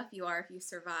how tough you are if you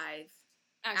survive.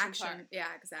 Action. Yeah,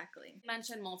 exactly.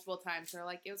 Mentioned multiple times. They're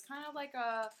like, it was kind of like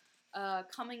a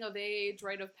coming of age,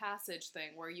 rite of passage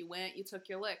thing, where you went, you took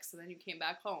your licks, and then you came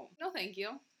back home. No, thank you.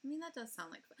 I mean, that does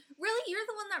sound like fun. Really? You're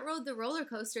the one that rode the roller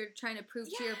coaster trying to prove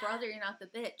to your brother you're not the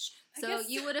bitch. So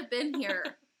you would have been here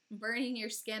burning your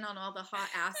skin on all the hot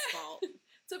asphalt.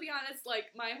 To be honest, like,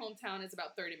 my hometown is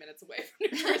about 30 minutes away from New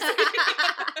Jersey.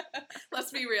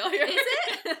 Let's be real here. Is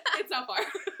it? It's not far.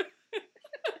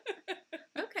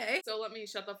 Okay. So let me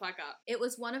shut the fuck up. It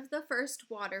was one of the first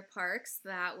water parks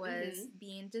that was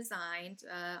being designed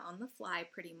on the fly,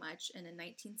 pretty much, and in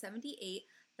 1978,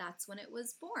 that's when it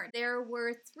was born. There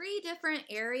were 3 different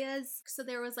areas. So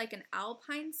there was like an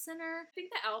Alpine Center. I think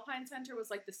the Alpine Center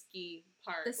was like the ski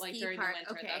park, like during the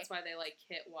winter. Okay. That's why they like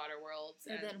hit Water Worlds.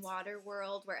 And then Water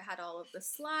World, where it had all of the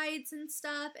slides and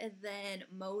stuff. And then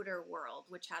Motor World,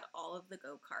 which had all of the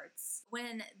go-karts.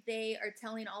 When they are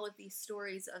telling all of these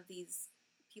stories of these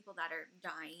people that are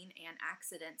dying and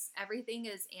accidents, everything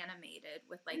is animated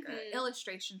with like an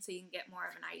illustration so you can get more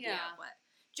of an idea of what.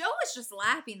 Joe was just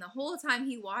laughing the whole time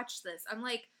he watched this. I'm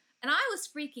like, and I was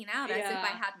freaking out as if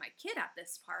I had my kid at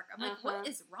this park. I'm like, what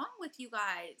is wrong with you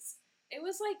guys? It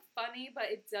was like funny, but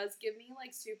it does give me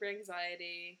like super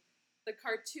anxiety. The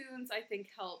cartoons, I think,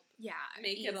 help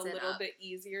make it a little bit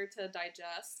easier to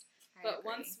digest. But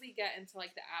once we get into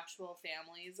like the actual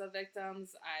families of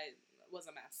victims, I was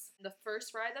a mess. The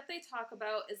first ride that they talk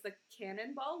about is the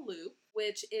Cannonball Loop,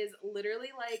 which is literally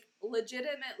like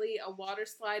legitimately a water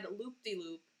slide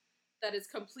loop-de-loop that is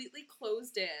completely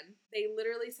closed in. They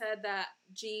literally said that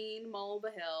Jean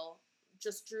Mulvihill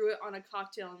just drew it on a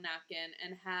cocktail napkin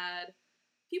and had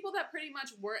people that pretty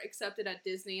much weren't accepted at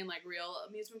Disney and like real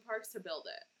amusement parks to build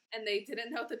it. And they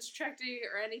didn't know the trajectory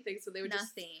or anything, so they would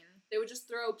just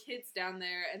throw kids down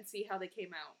there and see how they came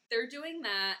out. They're doing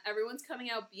that. Everyone's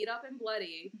coming out beat up and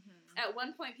bloody. At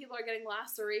one point, people are getting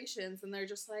lacerations, and they're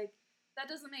just like, that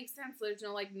doesn't make sense. There's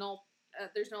no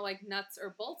nuts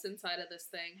or bolts inside of this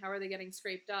thing. How are they getting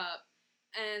scraped up?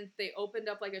 And they opened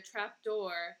up like a trap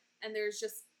door, and there's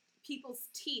just people's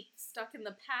teeth stuck in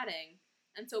the padding.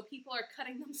 And so people are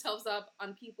cutting themselves up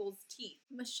on people's teeth.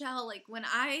 Michelle, like when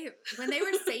they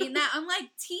were saying that, I'm like,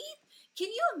 teeth? Can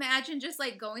you imagine just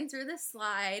like going through this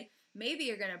slide? Maybe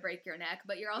you're going to break your neck,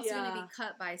 but you're also going to be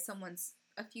cut by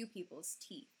a few people's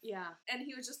teeth. Yeah. And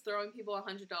he was just throwing people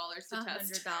 $100 to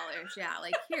test. $100, yeah.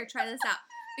 Like, here, try this out.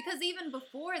 Because even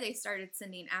before they started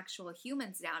sending actual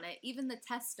humans down it, even the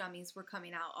test dummies were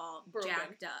coming out all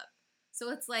jacked up. So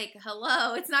it's like,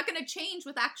 hello, it's not going to change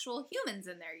with actual humans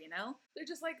in there, you know? They're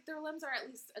just like, their limbs are at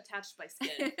least attached by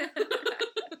skin.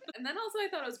 And then also I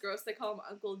thought it was gross they call him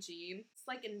Uncle Gene. It's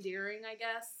like endearing, I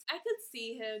guess. I could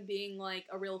see him being like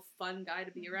a real fun guy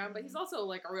to be around, but he's also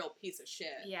like a real piece of shit.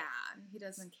 Yeah, he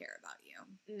doesn't care about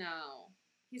you. No.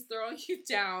 He's throwing you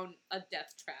down a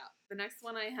death trap. The next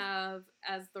one I have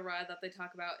as the ride that they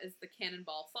talk about is the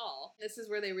Cannonball Fall. This is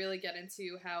where they really get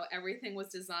into how everything was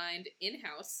designed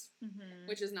in-house,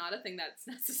 which is not a thing that's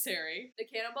necessary. The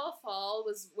Cannonball Fall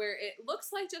was where it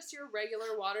looks like just your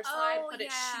regular water slide, but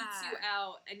it shoots you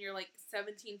out and you're like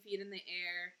 17 feet in the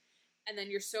air, and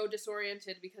then you're so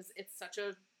disoriented because it's such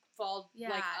a fall,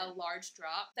 like a large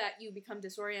drop, that you become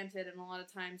disoriented, and a lot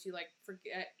of times you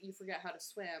forget how to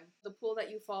swim. The pool that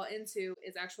you fall into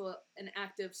is an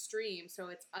active stream, so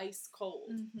it's ice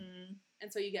cold.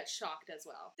 And so you get shocked as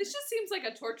well. This just seems like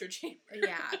a torture chamber.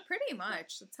 Yeah, pretty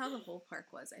much. That's how the whole park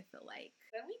was, I feel like.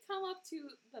 Then we come up to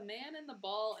the man and the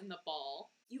ball and the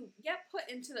ball. You get put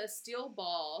into the steel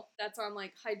ball that's on,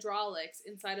 like, hydraulics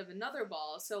inside of another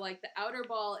ball. So, like, the outer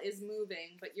ball is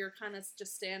moving, but you're kind of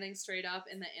just standing straight up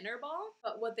in the inner ball.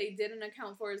 But what they didn't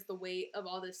account for is the weight of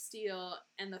all this steel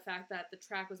and the fact that the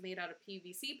track was made out of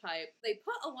PVC pipe. They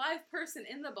put a live person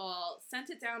in the ball,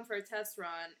 sent it down for a test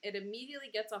run. It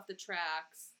immediately gets off the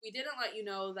tracks. We didn't let you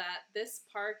know that this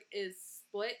park is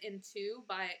split in two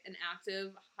by an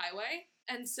active highway.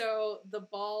 And so the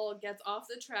ball gets off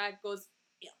the track, goes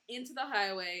into the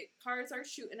highway, cars are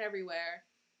shooting everywhere,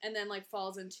 and then, like,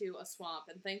 falls into a swamp.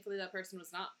 And thankfully that person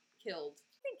was not killed.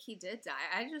 I think he did die.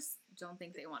 I just don't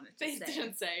think they wanted to say it. They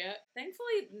didn't say it.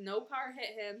 Thankfully no car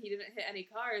hit him. He didn't hit any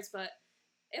cars, but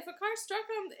if a car struck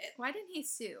him... Why didn't he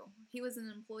sue? He was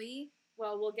an employee?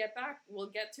 Well, we'll get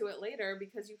to it later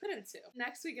because you couldn't sue.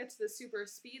 Next, we get to the super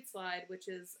speed slide, which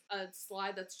is a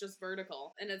slide that's just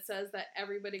vertical. And it says that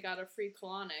everybody got a free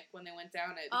colonic when they went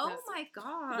down it. Oh my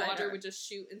god. Water would just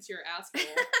shoot into your asshole.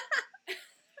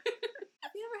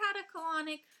 Have you ever had a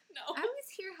colonic? No. I always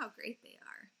hear how great they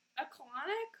are. A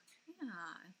colonic?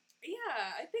 Yeah.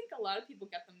 Yeah, I think a lot of people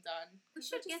get them done. We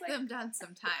should get them done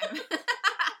sometime.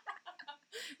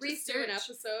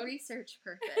 Research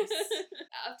purpose.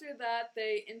 After that,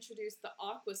 they introduced the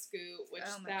Aqua Scoot, which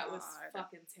was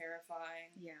fucking terrifying.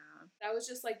 Yeah. That was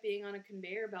just like being on a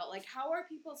conveyor belt. Like, how are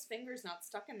people's fingers not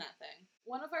stuck in that thing?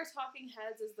 One of our talking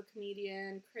heads is the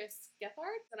comedian Chris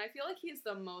Gethard, and I feel like he's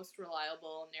the most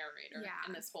reliable narrator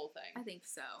in this whole thing. I think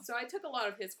so. So I took a lot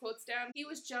of his quotes down. He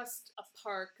was just a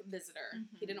park visitor.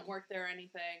 He didn't work there or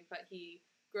anything, but he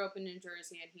grew up in New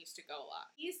Jersey and he used to go a lot.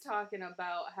 He's talking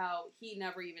about how he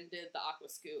never even did the Aqua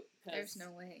Scoot. There's no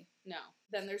way. No.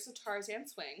 Then there's the Tarzan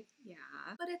swing. Yeah.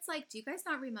 But it's like, do you guys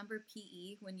not remember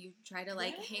PE when you try to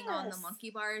like hang on the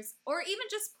monkey bars? Or even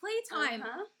just playtime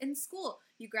in school.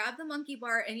 You grab the monkey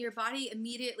bar and your body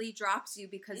immediately drops you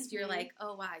because you're like,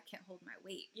 oh wow, I can't hold my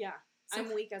weight. Yeah. So,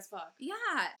 I'm weak as fuck. Yeah.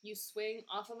 You swing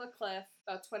off of a cliff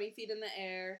about 20 feet in the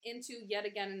air into yet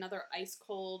again another ice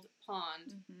cold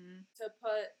pond to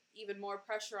put even more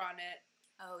pressure on it.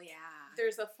 Oh, yeah.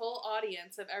 There's a full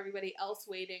audience of everybody else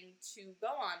waiting to go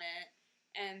on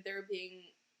it, and they're being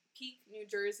peak New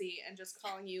Jersey and just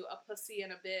calling you a pussy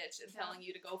and a bitch and telling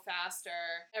you to go faster.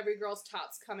 Every girl's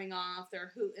top's coming off.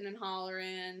 They're hooting and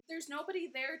hollering. There's nobody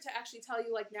there to actually tell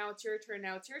you, like, now it's your turn,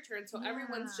 now it's your turn. So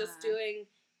everyone's just doing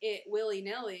it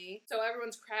willy-nilly. So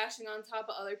everyone's crashing on top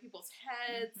of other people's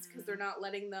heads because they're not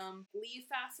letting them leave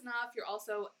fast enough. You're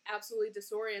also absolutely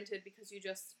disoriented because you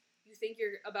think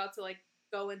you're about to, like,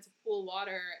 go into pool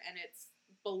water and it's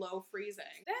below freezing.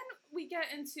 Then we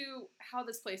get into how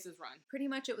this place is run. Pretty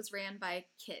much it was ran by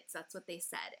kids. That's what they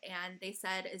said. And they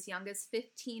said as young as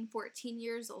 15, 14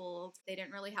 years old. They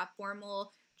didn't really have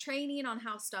formal training on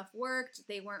how stuff worked.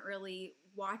 They weren't really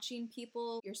watching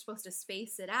people. You're supposed to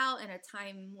space it out in a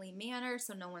timely manner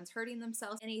so no one's hurting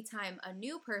themselves. Anytime a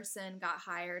new person got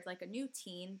hired, like a new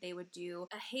teen, they would do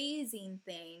a hazing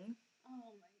thing. Oh my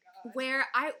god. Where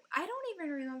I don't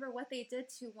even remember what they did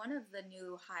to one of the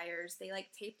new hires. They like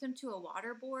taped him to a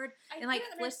waterboard and like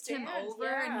flipped him over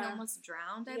and he almost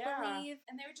drowned, I believe.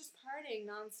 And they were just partying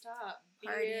nonstop.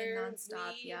 Partying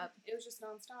nonstop, yep. It was just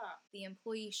nonstop. The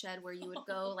employee shed where you would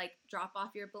go like drop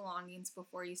off your belongings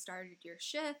before you started your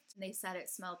shift. And they said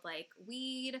it smelled like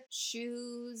weed,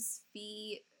 shoes,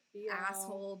 feet, B.O.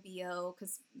 asshole, BO,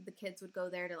 because the kids would go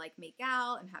there to like make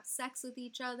out and have sex with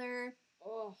each other.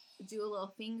 Oh. Do a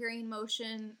little fingering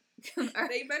motion.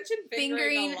 They mentioned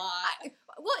fingering a lot.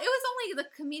 Well, it was only the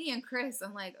comedian Chris.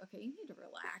 I'm like, okay, you need to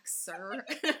relax, sir.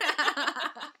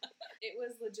 It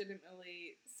was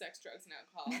legitimately sex, drugs, and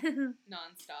alcohol.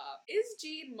 Nonstop. Is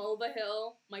Gene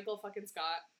Mulvihill Michael fucking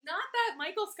Scott? Not that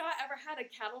Michael Scott ever had a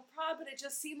cattle prod, but it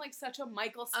just seemed like such a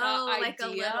Michael Scott idea. Like a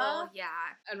little,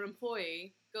 An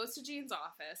employee goes to Gene's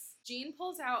office. Gene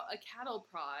pulls out a cattle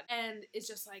prod and is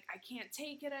just like, I can't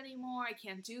take it anymore. I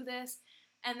can't do this.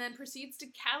 and then proceeds to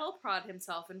cattle prod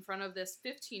himself in front of this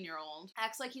 15-year-old.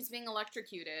 Acts like he's being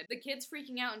electrocuted. The kid's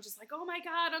freaking out and just like, oh my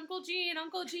god, Uncle Gene,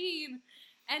 Uncle Gene.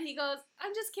 And he goes,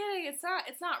 I'm just kidding,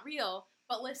 it's not real.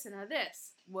 But listen to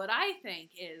this. What I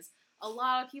think is a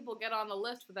lot of people get on the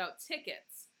lift without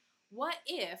tickets. What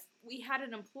if we had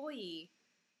an employee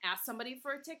ask somebody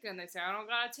for a ticket and they say, I don't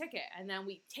got a ticket, and then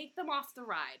we take them off the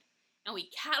ride and we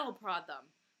cattle prod them?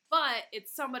 But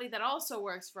it's somebody that also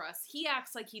works for us. He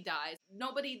acts like he dies.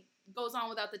 Nobody goes on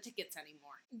without the tickets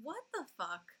anymore. What the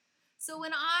fuck? So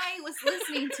when I was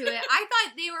listening to it, I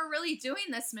thought they were really doing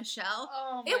this, Michelle.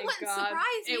 Oh my It wouldn't God.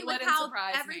 surprise me It with wouldn't how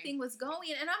surprise everything me. was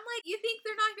going. And I'm like, you think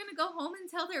they're not going to go home and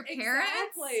tell their parents?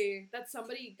 Exactly. That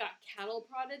somebody got cattle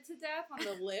prodded to death on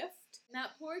the lift. And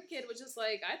that poor kid was just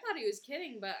like, I thought he was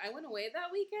kidding, but I went away that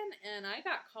weekend and I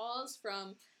got calls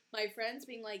from my friends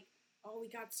being like, oh, we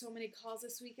got so many calls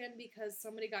this weekend because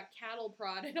somebody got cattle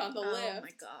prodded on the lift. Oh my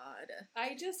god.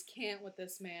 I just can't with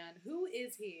this man. Who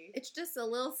is he? It's just a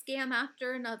little scam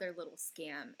after another little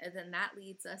scam. And then that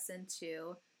leads us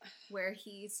into where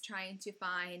he's trying to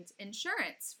find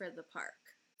insurance for the park.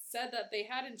 Said that they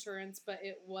had insurance, but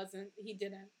he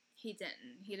didn't. He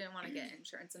didn't want to get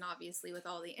insurance. And obviously with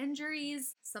all the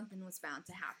injuries, something was bound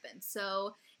to happen.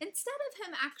 So instead of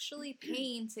him actually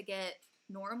paying to get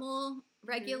normal,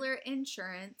 regular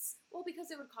insurance. Well,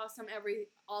 because it would cost him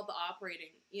all the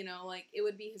operating, like it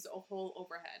would be his whole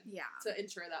overhead. Yeah. To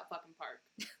insure that fucking park.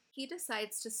 He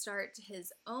decides to start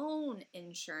his own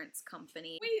insurance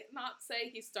company. We not say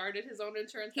he started his own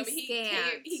insurance company.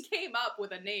 He came up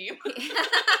with a name.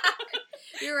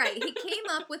 You're right. He came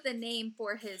up with a name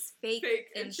for his fake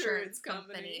insurance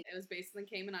company. It was based in the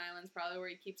Cayman Islands, probably where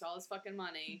he keeps all his fucking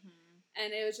money. Mm-hmm.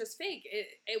 And it was just fake.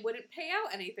 It wouldn't pay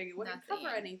out anything. It wouldn't cover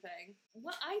anything.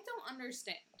 What I don't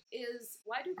understand is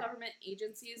why do government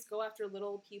agencies go after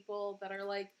little people that are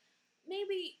like,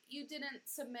 maybe you didn't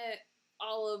submit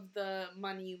all of the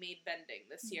money you made vending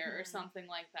this year or something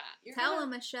like that. Tell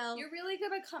them, Michelle. You're really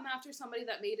going to come after somebody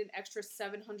that made an extra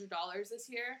 $700 this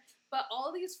year, but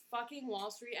all these fucking Wall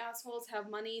Street assholes have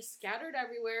money scattered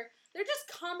everywhere. They're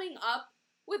just coming up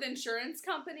with insurance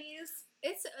companies.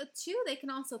 It's too, they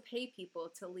can also pay people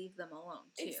to leave them alone,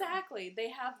 too. Exactly. They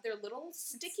have their little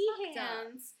sticky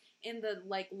hands in the,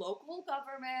 local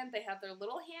government. They have their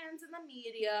little hands in the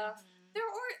media. Mm-hmm. They're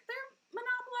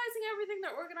monopolizing everything.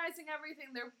 They're organizing everything.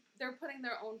 They're putting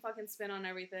their own fucking spin on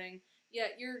everything.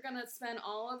 Yet you're going to spend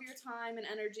all of your time and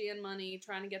energy and money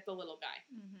trying to get the little guy.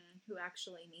 Mm-hmm. Who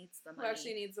actually needs the money. Who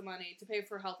actually needs the money to pay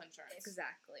for health insurance.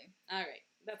 Exactly. All right.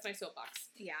 That's my soapbox.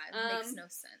 Yeah, it makes no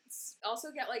sense. Also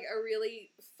get, a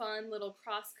really fun little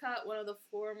cross-cut. One of the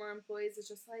former employees is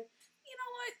just like, you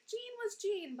know what? Gene was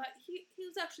Gene, but he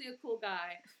was actually a cool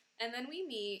guy. And then we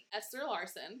meet Esther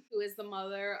Larson, who is the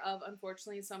mother of,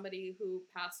 unfortunately, somebody who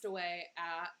passed away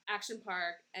at Action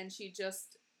Park. And you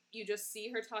just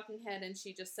see her talking head and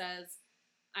she just says,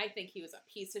 I think he was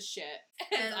a piece of shit.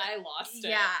 And I lost it.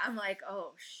 Yeah, I'm like,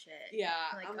 oh, shit. Yeah.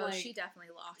 I'm she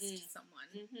definitely lost someone.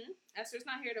 Mm-hmm. Esther's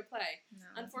not here to play.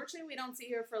 No. Unfortunately, we don't see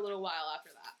her for a little while after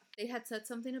that. They had said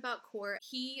something about court.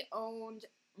 He owned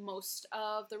most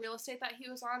of the real estate that he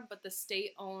was on, but the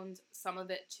state owned some of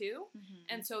it too.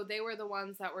 Mm-hmm. And so they were the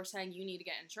ones that were saying, you need to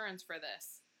get insurance for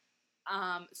this.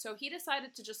 So he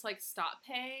decided to just stop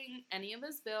paying any of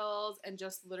his bills and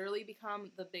just literally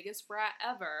become the biggest brat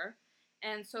ever.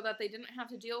 And so that they didn't have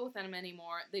to deal with him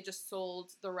anymore, they just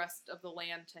sold the rest of the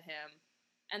land to him.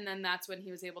 And then that's when he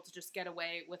was able to just get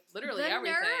away with literally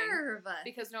everything. Nerve.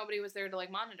 Because nobody was there to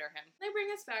monitor him. They bring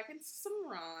us back into some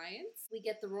rides. We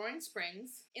get the Roaring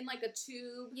Springs in a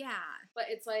tube. Yeah. But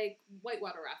it's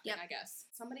whitewater rafting, I guess.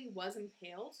 Somebody was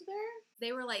impaled there.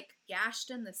 They were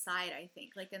gashed in the side, I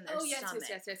think, in their stomach.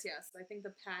 Yes. I think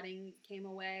the padding came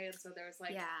away, and so there was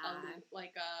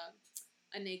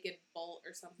a naked bolt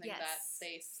or something that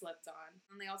they slipped on.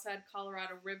 And they also had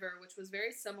Colorado River, which was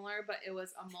very similar, but it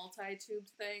was a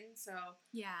multi-tubed thing. So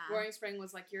Roaring Spring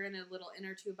was you're in a little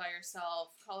inner tube by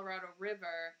yourself. Colorado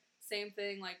River, same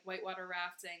thing, whitewater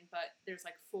rafting, but there's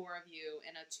 4 of you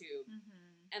in a tube.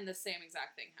 Mm-hmm. And the same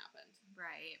exact thing happened.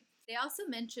 Right. They also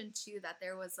mentioned, too, that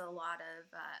there was a lot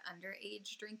of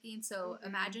underage drinking. So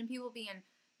imagine people being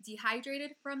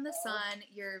dehydrated from the sun,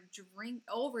 you're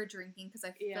over drinking, because I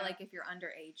feel like if you're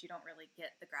underage, you don't really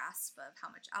get the grasp of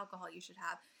how much alcohol you should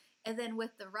have. And then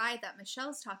with the ride that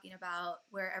Michelle's talking about,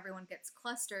 where everyone gets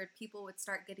clustered, people would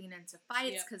start getting into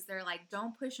fights because they're like,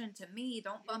 don't push into me,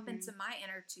 don't bump into my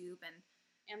inner tube.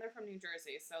 And they're from New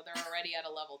Jersey, so they're already at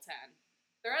a level 10.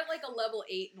 They're at a level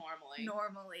 8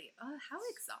 normally. Oh, how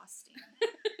exhausting.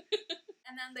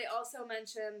 And then they also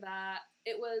mentioned that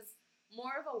it was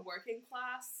more of a working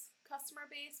class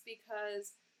customer base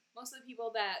because most of the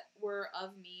people that were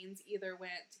of means either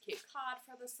went to Cape Cod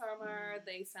for the summer,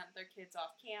 they sent their kids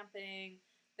off camping,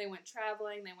 they went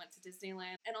traveling, they went to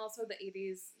Disneyland, and also the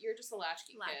 80s, you're just a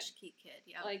latchkey kid. Latchkey kid,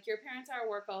 yeah. Like, your parents are at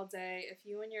work all day. If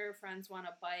you and your friends want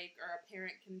a bike or a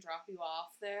parent can drop you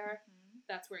off there,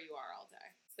 that's where you are all day.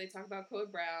 So they talk about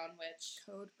Code Brown, which...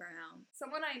 Code Brown.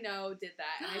 Someone I know did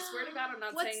that, and I swear to God, I'm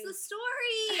not saying... What's the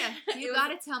story? You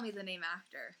gotta tell me the name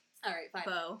after. All right, fine.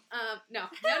 Bo.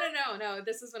 No.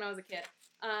 This is when I was a kid.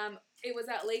 It was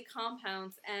at Lake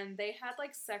Compounds, and they had,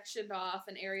 like, sectioned off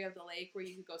an area of the lake where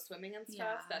you could go swimming and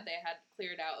stuff that they had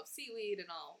cleared out of seaweed and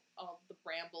all the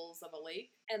brambles of a lake.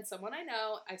 And someone I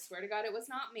know, I swear to God it was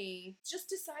not me, just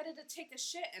decided to take a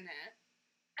shit in it.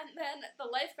 And then the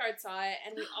lifeguard saw it,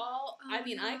 and we all,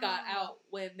 I got out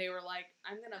when they were like,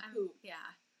 I'm gonna poop. Yeah.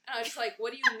 And I was just like,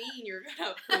 what do you mean you're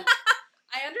gonna poop?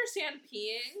 I understand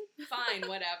peeing, fine,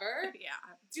 whatever. Yeah.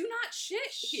 Do not shit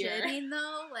here. Shitting,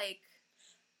 though, like...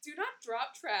 Do not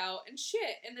drop trout and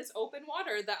shit in this open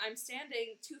water that I'm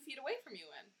standing 2 feet away from you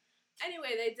in.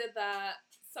 Anyway, they did that.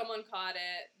 Someone caught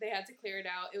it. They had to clear it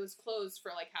out. It was closed for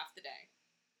like half the day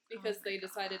because they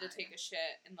decided to take a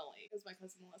shit in the lake. It was my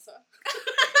cousin Melissa.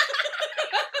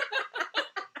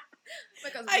 My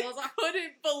cousin Melissa. I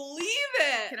couldn't believe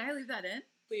it. Can I leave that in?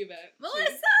 Leave it.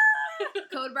 Melissa!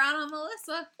 Code Brown on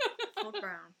Melissa. Code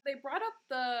Brown. They brought up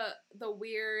the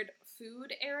weird food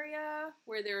area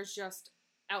where there's just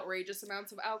outrageous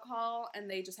amounts of alcohol, and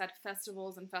they just had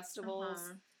festivals and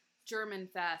festivals. German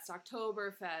Fest,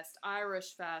 Oktoberfest,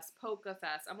 Irish Fest, Polka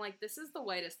Fest. I'm like, this is the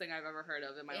whitest thing I've ever heard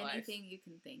of in my life. Anything you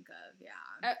can think of,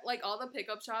 yeah. Like, all the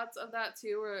pickup shots of that,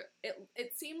 too, were,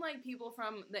 it seemed like people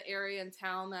from the area and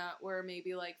town that were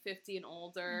maybe, like, 50 and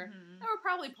older, that were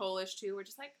probably Polish, too, were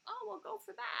just like, oh, we'll go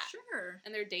for that. Sure.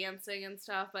 And they're dancing and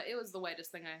stuff, but it was the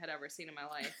whitest thing I had ever seen in my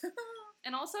life.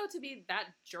 And also, to be that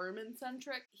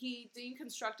German-centric, he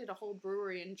deconstructed a whole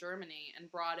brewery in Germany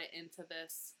and brought it into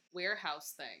this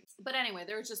warehouse thing. But anyway,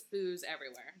 there was just booze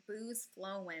everywhere. Booze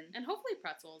flowing. And hopefully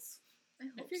pretzels. I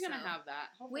hope if you're going to have that,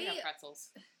 hopefully have pretzels.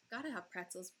 Gotta have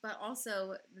pretzels. But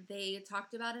also, they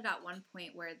talked about it at one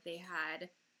point where they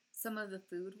had some of the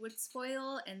food would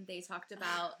spoil, and they talked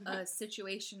about a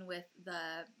situation with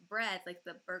the bread, like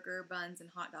the burger buns and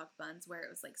hot dog buns, where it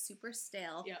was like super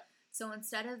stale. Yeah. So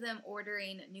instead of them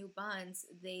ordering new buns,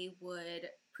 they would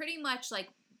pretty much like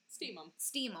steam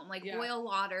them, like boil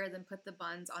water, then put the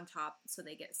buns on top so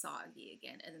they get soggy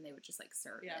again, and then they would just like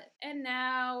serve it. And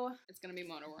now it's gonna be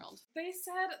Motor World. They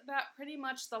said that pretty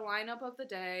much the lineup of the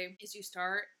day is you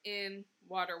start in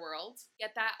Waterworld,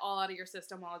 get that all out of your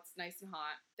system while it's nice and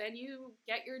hot. Then you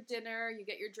get your dinner, you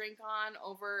get your drink on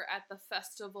over at the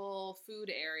festival food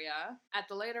area. At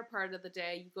the later part of the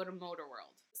day, you go to Motor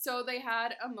World. So they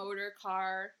had a motor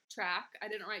car track. I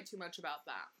didn't write too much about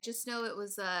that. Just know it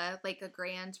was like a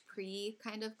Grand Prix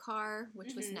kind of car,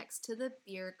 which was next to the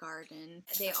beer garden.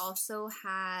 They also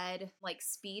had like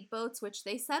speedboats, which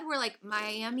they said were like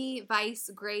Miami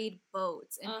Vice grade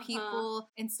boats. And people,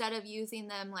 instead of using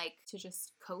them like to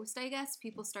just coast, I guess,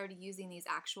 people started using these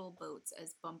actual boats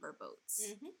as bumper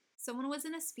boats. Someone was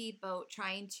in a speedboat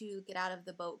trying to get out of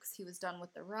the boat because he was done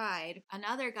with the ride.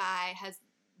 Another guy has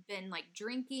been like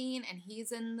drinking, and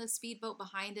he's in the speedboat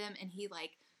behind him, and he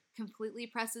like completely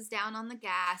presses down on the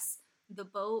gas. The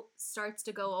boat starts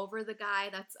to go over the guy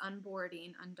that's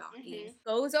undocking,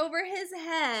 goes over his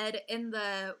head, and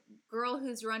the girl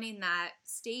who's running that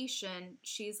station,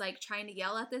 she's like trying to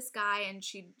yell at this guy, and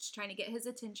she's trying to get his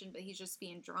attention, but he's just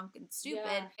being drunk and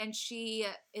stupid. And she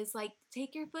is like,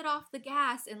 take your foot off the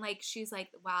gas, and like she's like,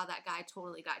 wow, that guy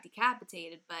totally got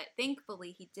decapitated, but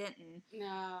thankfully he didn't.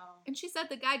 No. And she said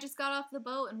the guy just got off the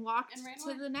boat and walked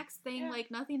to the next thing like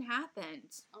nothing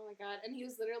happened. Oh my God. And he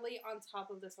was literally on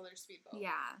top of this other speedboat.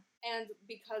 Yeah. And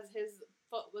because his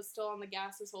foot was still on the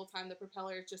gas this whole time, the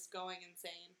propeller is just going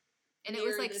insane. And it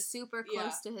was like super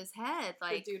close to his head.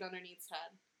 Like the dude underneath's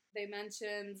head. They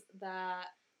mentioned that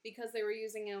because they were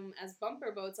using them as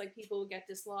bumper boats, like people would get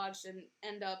dislodged and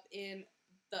end up in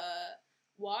the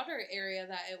water area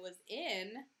that it was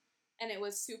in, and it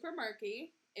was super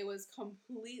murky. It was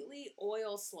completely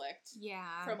oil slicked.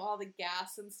 Yeah. From all the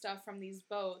gas and stuff from these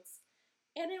boats.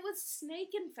 And it was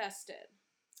snake infested.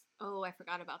 Oh, I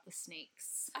forgot about the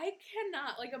snakes. I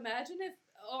cannot, like, imagine if,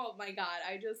 oh my God,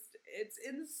 it's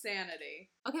insanity.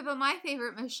 Okay, but my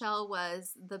favorite, Michelle,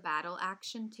 was the battle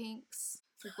action tanks.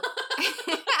 It was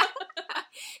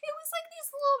like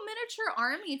these little miniature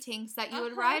army tanks that you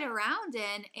would ride around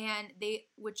in, and they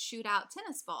would shoot out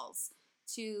tennis balls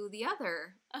to the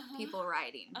other people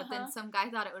riding. But then some guy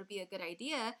thought it would be a good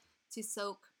idea to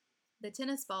soak the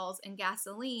tennis balls in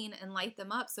gasoline and light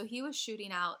them up. So he was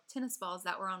shooting out tennis balls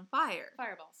that were on fire.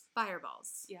 Fireballs.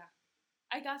 Fireballs. Yeah.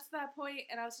 I got to that point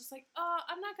and I was just like, oh,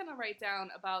 I'm not going to write down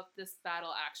about this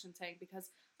battle action tank because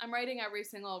I'm writing every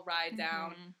single ride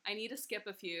down. I need to skip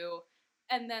a few.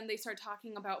 And then they start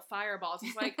talking about fireballs.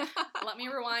 It's like, let me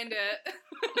rewind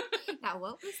it. Now,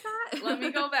 what was that? Let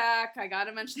me go back. I got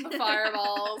to mention the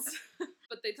fireballs.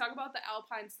 But they talk about the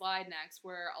Alpine slide next,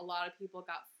 where a lot of people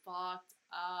got fucked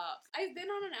up. I've been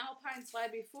on an Alpine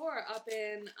slide before up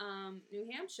in New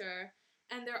Hampshire.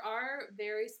 And there are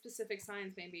very specific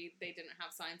signs. Maybe they didn't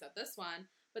have signs at this one,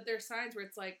 but there's signs where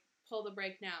it's like, pull the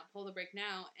brake now, pull the brake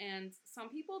now. And some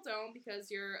people don't because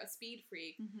you're a speed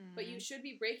freak, but you should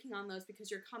be braking on those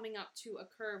because you're coming up to a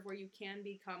curve where you can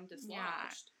become dislodged. Yeah.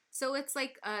 So it's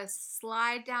like a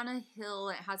slide down a hill.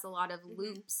 It has a lot of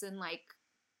loops and like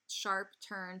sharp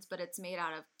turns, but it's made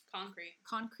out of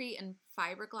concrete and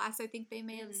fiberglass, I think they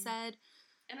may have said.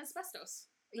 And asbestos.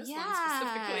 This one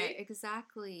specifically.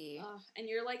 Exactly. And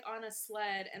you're like on a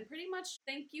sled, and pretty much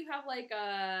think you have like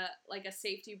a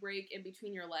safety brake in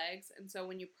between your legs, and so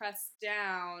when you press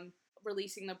down,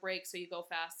 releasing the brake so you go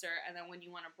faster, and then when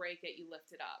you want to brake it, you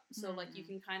lift it up. So like you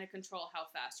can kind of control how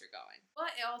fast you're going.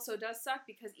 But it also does suck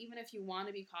because even if you want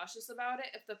to be cautious about it,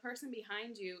 if the person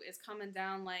behind you is coming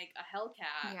down like a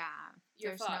Hellcat,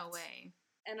 you're there's fucked. No way.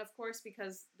 And of course,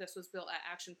 because this was built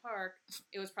at Action Park,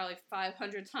 it was probably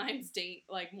 500 times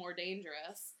more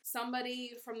dangerous.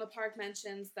 Somebody from the park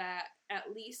mentions that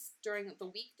at least during the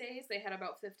weekdays, they had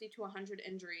about 50 to 100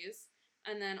 injuries.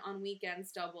 And then on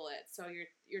weekends, double it. So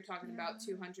you're talking about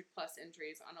 200 plus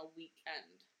injuries on a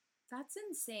weekend. That's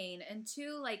insane. And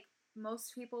too, like,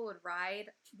 most people would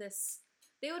ride this...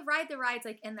 They would ride the rides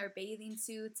like in their bathing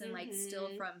suits and like still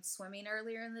from swimming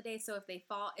earlier in the day. So if they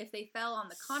fell on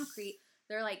the concrete...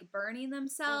 They're like burning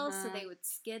themselves, so they would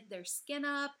skid their skin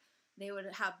up. They would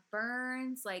have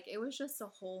burns. Like, it was just a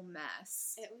whole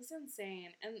mess. It was insane.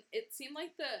 And it seemed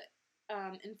like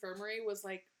the infirmary was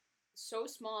like so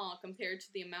small compared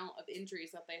to the amount of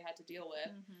injuries that they had to deal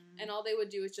with. And all they would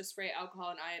do is just spray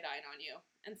alcohol and iodine on you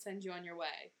and send you on your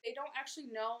way. They don't actually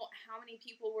know how many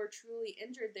people were truly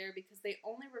injured there because they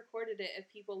only recorded it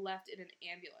if people left in an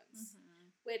ambulance,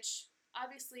 which...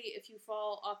 Obviously, if you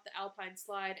fall off the Alpine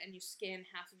slide and you skin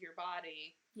half of your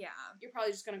body, you're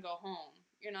probably just going to go home.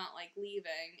 You're not, like,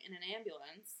 leaving in an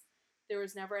ambulance. There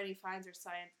was never any fines or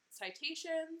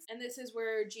citations. And this is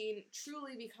where Gene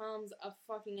truly becomes a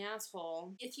fucking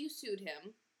asshole. If you sued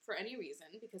him for any reason,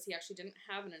 because he actually didn't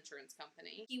have an insurance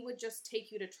company, he would just take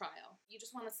you to trial. You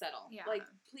just want to settle. Yeah. Like,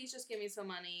 please just give me some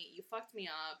money. You fucked me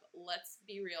up. Let's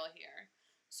be real here.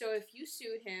 So if you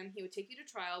sued him, he would take you to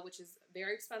trial, which is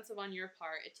very expensive on your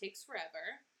part. It takes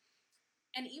forever.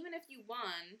 And even if you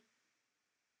won,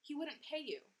 he wouldn't pay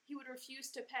you. He would refuse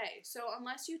to pay. So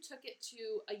unless you took it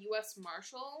to a U.S.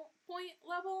 Marshal point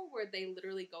level, where they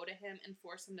literally go to him and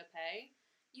force him to pay,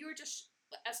 you were just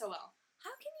SOL.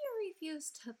 How can you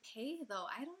refuse to pay,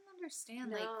 though? I don't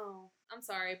understand. No. I'm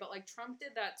sorry, but, like, Trump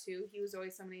did that, too. He was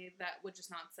always somebody that would just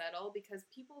not settle because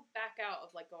people back out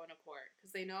of, like, going to court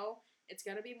because they know it's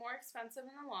going to be more expensive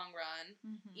in the long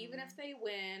run. Even if they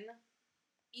win,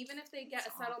 even if they get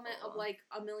a settlement of like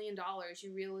 $1 million,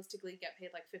 you realistically get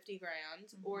paid like $50,000,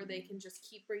 or they can just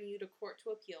keep bringing you to court to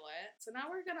appeal it. So now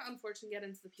we're going to unfortunately get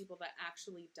into the people that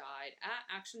actually died at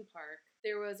Action Park.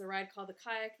 There was a ride called the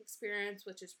Kayak Experience,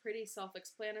 which is pretty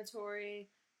self-explanatory,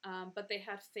 but they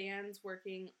had fans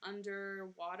working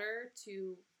underwater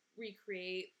to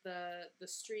recreate the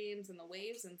streams and the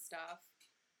waves and stuff.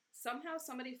 Somehow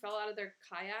somebody fell out of their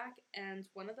kayak and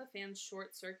one of the fans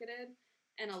short-circuited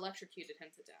and electrocuted him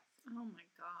to death. Oh my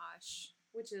gosh.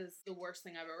 Which is the worst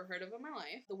thing I've ever heard of in my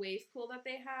life. The wave pool that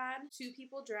they had, 2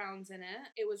 people drowned in it.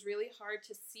 It was really hard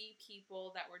to see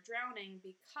people that were drowning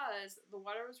because the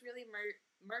water was really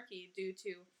murky due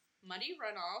to muddy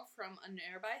runoff from a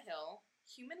nearby hill,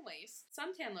 human waste,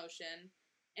 suntan lotion,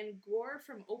 and gore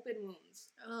from open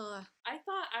wounds. Ugh. I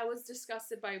thought I was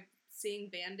disgusted by seeing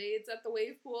Band-Aids at the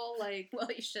wave pool. Like, well,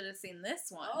 you should have seen this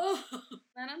one. Oh.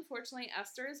 Then, unfortunately,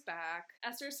 Esther is back.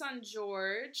 Esther's son,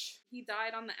 George, he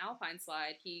died on the Alpine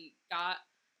slide. He got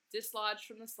dislodged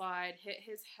from the slide, hit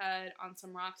his head on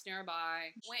some rocks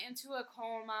nearby, went into a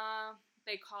coma.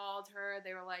 They called her.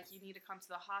 They were like, you need to come to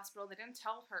the hospital. They didn't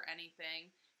tell her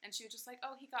anything. And she was just like,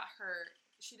 oh, he got hurt.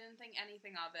 She didn't think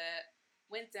anything of it.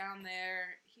 Went down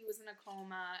there. He was in a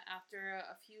coma. After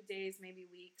a few days, maybe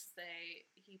weeks,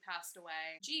 he passed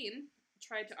away. Gene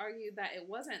tried to argue that it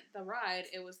wasn't the ride,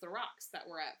 it was the rocks that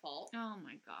were at fault. Oh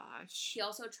my gosh. He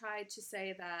also tried to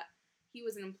say that he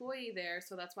was an employee there,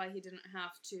 so that's why he didn't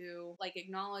have to, like,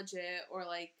 acknowledge it or,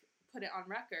 like, put it on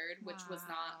record, which was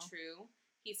not true.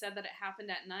 He said that it happened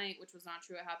at night, which was not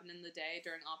true. It happened in the day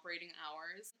during operating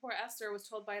hours. Poor Esther was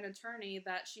told by an attorney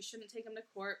that she shouldn't take him to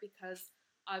court because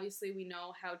obviously we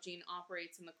know how Gene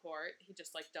operates in the court. He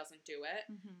just, like, doesn't do it.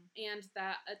 And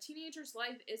that a teenager's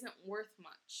life isn't worth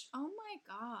much. Oh, my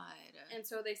God. And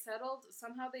so they settled.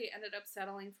 Somehow they ended up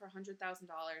settling for $100,000, and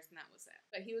that was it.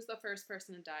 But he was the first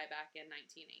person to die back in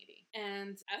 1980.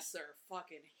 And Esther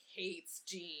fucking hates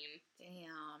Gene.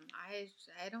 Damn.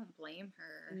 I don't blame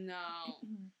her. No.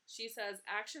 She says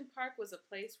Action Park was a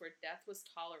place where death was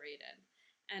tolerated.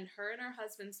 And her and her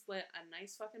husband split a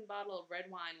nice fucking bottle of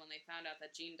red wine when they found out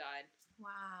that Gene died.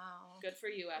 Wow. Good for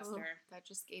you, Esther. That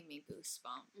just gave me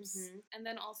goosebumps. And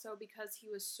then also because he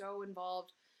was so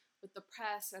involved with the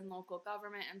press and local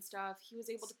government and stuff, he was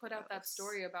able to put out that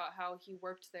story about how he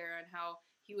worked there and how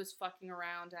he was fucking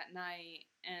around at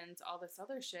night and all this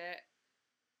other shit,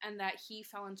 and that he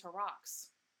fell into rocks.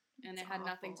 And it had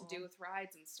nothing to do with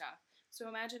rides and stuff. So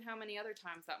imagine how many other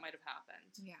times that might have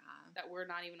happened. Yeah. That we're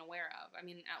not even aware of. I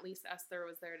mean, at least Esther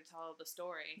was there to tell the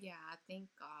story. Yeah, thank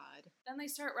God. Then they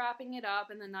start wrapping it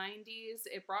up in the 90s.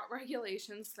 It brought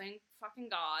regulations, thank fucking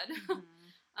God.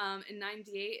 In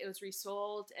 98, it was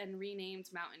resold and renamed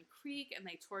Mountain Creek, and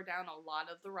they tore down a lot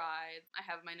of the rides. I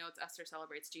have my notes, Esther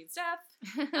celebrates Gene's death.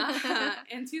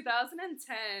 In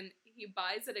 2010, he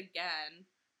buys it again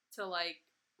to, like,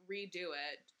 redo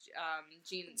it.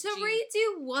 Gene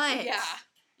redo what?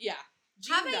 Yeah.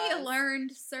 Haven't you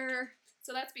learned, sir?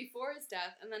 So that's before his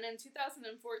death, and then in 2014,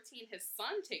 his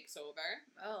son takes over.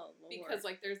 Oh, Lord. Because,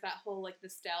 like, there's that whole, like,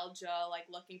 nostalgia, like,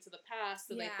 looking to the past,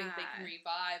 so they think they can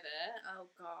revive it. Oh,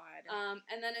 God.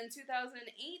 And then in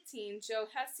 2018, Joe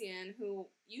Hessian, who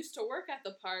used to work at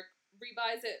the park,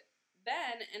 revives it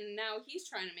then, and now he's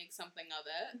trying to make something of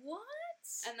it. What?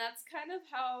 And that's kind of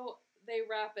how they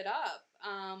wrap it up.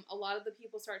 A lot of the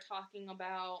people start talking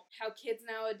about how kids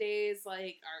nowadays,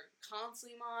 like, are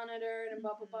constantly monitored and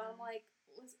blah, blah, blah. I'm like,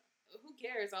 listen, who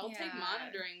cares? I'll take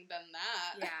monitoring than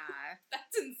that. Yeah.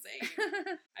 That's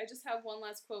insane. I just have one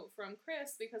last quote from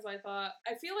Chris because I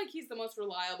feel like he's the most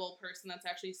reliable person that's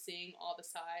actually seeing all the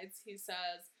sides. He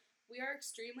says, "We are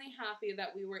extremely happy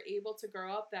that we were able to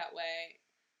grow up that way,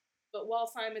 but while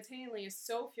simultaneously is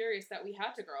so furious that we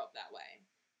had to grow up that way.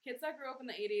 Kids that grew up in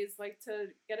the 80s like to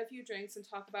get a few drinks and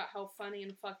talk about how funny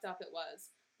and fucked up it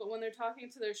was. But when they're talking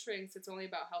to their shrinks, it's only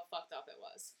about how fucked up it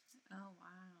was." Oh,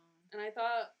 wow. And I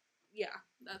thought, yeah,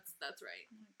 that's right.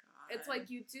 Oh, my God. It's like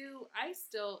I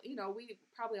still, we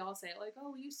probably all say it like,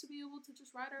 oh, we used to be able to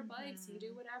just ride our bikes and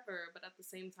do whatever. But at the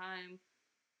same time,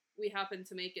 we happen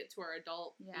to make it to our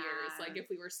adult years. Like, if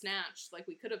we were snatched, like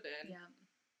we could have been,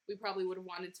 we probably would have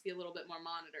wanted to be a little bit more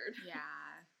monitored. Yeah.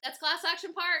 That's Class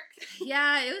Action Park.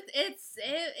 Yeah,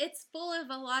 it's full of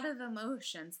a lot of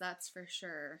emotions, that's for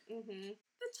sure.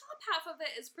 The top half of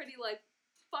it is pretty, like,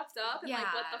 fucked up and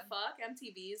like, what the fuck?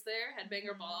 MTV's there,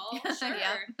 Headbanger Ball,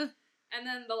 sure. And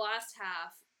then the last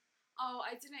half,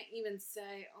 I didn't even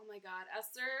say, oh my God,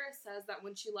 Esther says that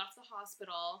when she left the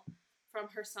hospital from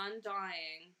her son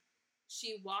dying,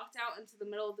 she walked out into the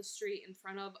middle of the street in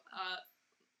front of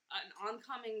an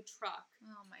oncoming truck.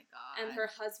 Oh my God. And her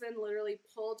husband literally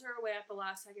pulled her away at the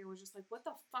last second and was just like, what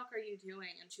the fuck are you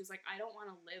doing? And she was like, I don't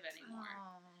want to live anymore.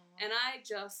 Oh. And I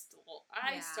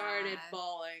started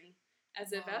bawling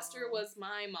as if Esther was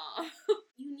my mom.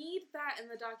 You need that in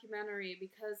the documentary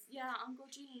because,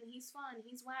 Uncle Gene, he's fun,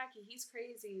 he's wacky, he's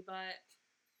crazy, but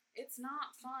it's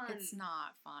not fun. It's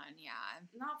not fun, yeah.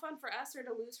 Not fun for Esther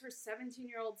to lose her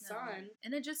 17-year-old son.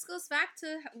 And it just goes back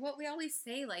to what we always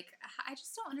say, like, I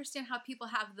just don't understand how people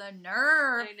have the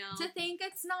nerve to think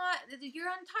it's not,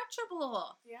 you're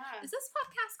untouchable. Yeah. Is this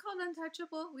podcast called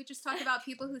Untouchable? We just talk about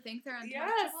people who think they're untouchable?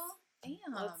 Yes.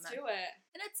 Damn. Let's do it.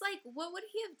 And it's like, what would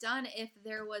he have done if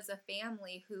there was a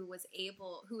family who was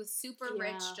super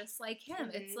rich just like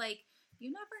him? It's like,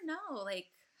 you never know, like,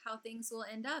 how things will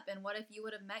end up, and what if you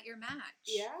would have met your match?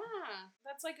 Yeah,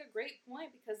 that's like a great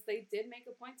point because they did make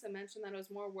a point to mention that it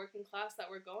was more working class that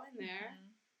were going there.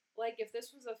 Like, if this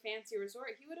was a fancy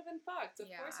resort, he would have been fucked. Of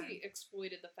course he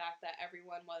exploited the fact that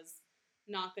everyone was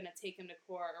not going to take him to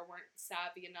court or weren't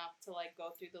savvy enough to, like, go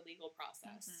through the legal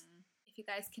process. If you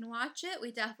guys can watch it,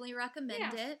 we definitely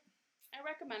recommend it. I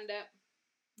recommend it.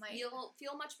 You'll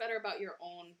feel much better about your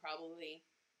own, probably,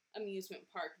 amusement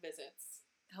park visits.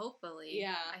 Hopefully.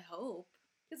 Yeah. I hope.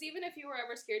 Because even if you were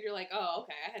ever scared, you're like, oh,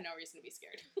 okay, I had no reason to be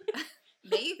scared.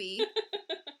 Maybe.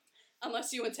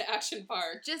 Unless you went to Action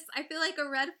Park. I feel like a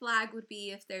red flag would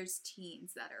be if there's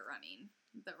teens that are running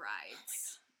the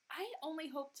rides. I only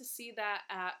hope to see that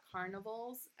at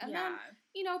carnivals. And then,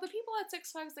 you know, the people at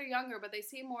Six Flags, they're younger, but they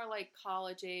seem more like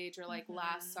college age or like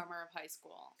last summer of high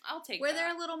school. I'll take where that.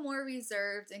 They're a little more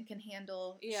reserved and can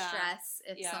handle stress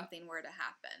if something were to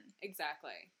happen.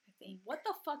 Exactly. I think. What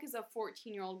the fuck is a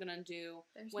 14-year-old gonna do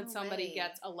when somebody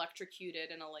gets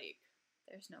electrocuted in a lake?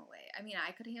 There's no way. I mean,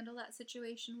 I could handle that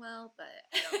situation well, but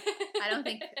I don't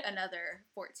think another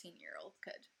 14-year-old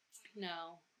could.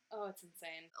 No. Oh, it's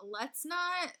insane. Let's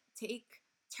not take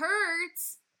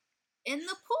turds in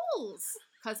the pools,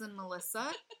 Cousin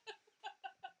Melissa.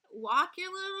 Walk your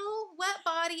little wet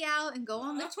body out and go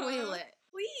on the toilet.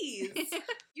 Please.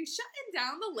 You're shutting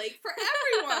down the lake for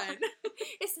everyone.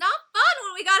 It's not fun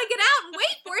when we gotta get out and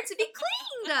wait for it to be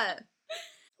cleaned.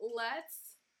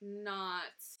 Let's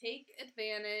not take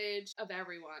advantage of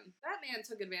everyone. That man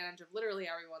took advantage of literally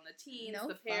everyone. The teens,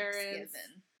 the parents,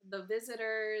 the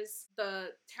visitors,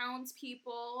 the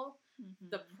townspeople,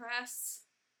 the press,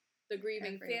 the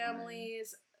grieving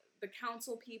families, the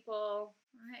council people.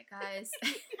 All right, guys.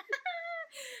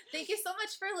 Thank you so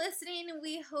much for listening.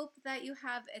 We hope that you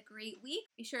have a great week.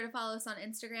 Be sure to follow us on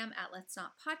Instagram at Let's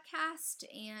Not Podcast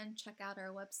and check out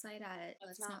our website at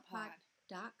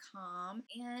letsnotpod.com.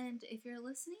 And if you're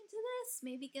listening to this,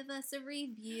 maybe give us a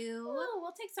review. Oh,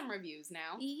 we'll take some reviews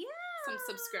now. Yeah. Some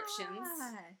subscriptions.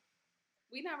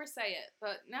 We never say it,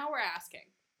 but now we're asking.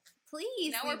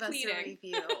 Please leave us a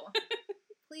review.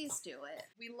 Please do it.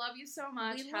 We love you so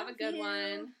much. Have a good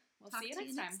one. We'll see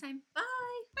you next time. Bye.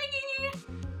 Bye.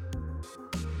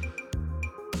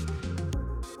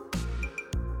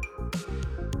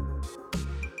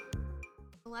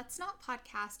 Let's Not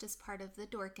Podcast is part of The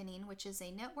Dorkening, which is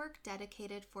a network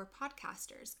dedicated for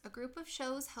podcasters, a group of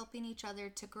shows helping each other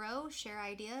to grow, share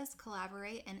ideas,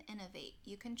 collaborate, and innovate.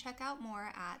 You can check out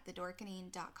more at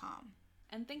thedorkening.com.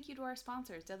 And thank you to our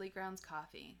sponsors, Deadly Grounds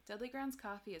Coffee. Deadly Grounds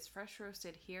Coffee is fresh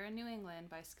roasted here in New England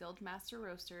by skilled master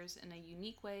roasters in a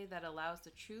unique way that allows the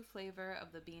true flavor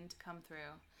of the bean to come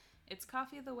through. It's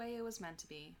coffee the way it was meant to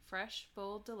be. Fresh,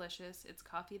 bold, delicious. It's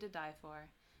coffee to die for.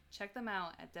 Check them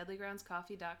out at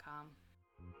deadlygroundscoffee.com.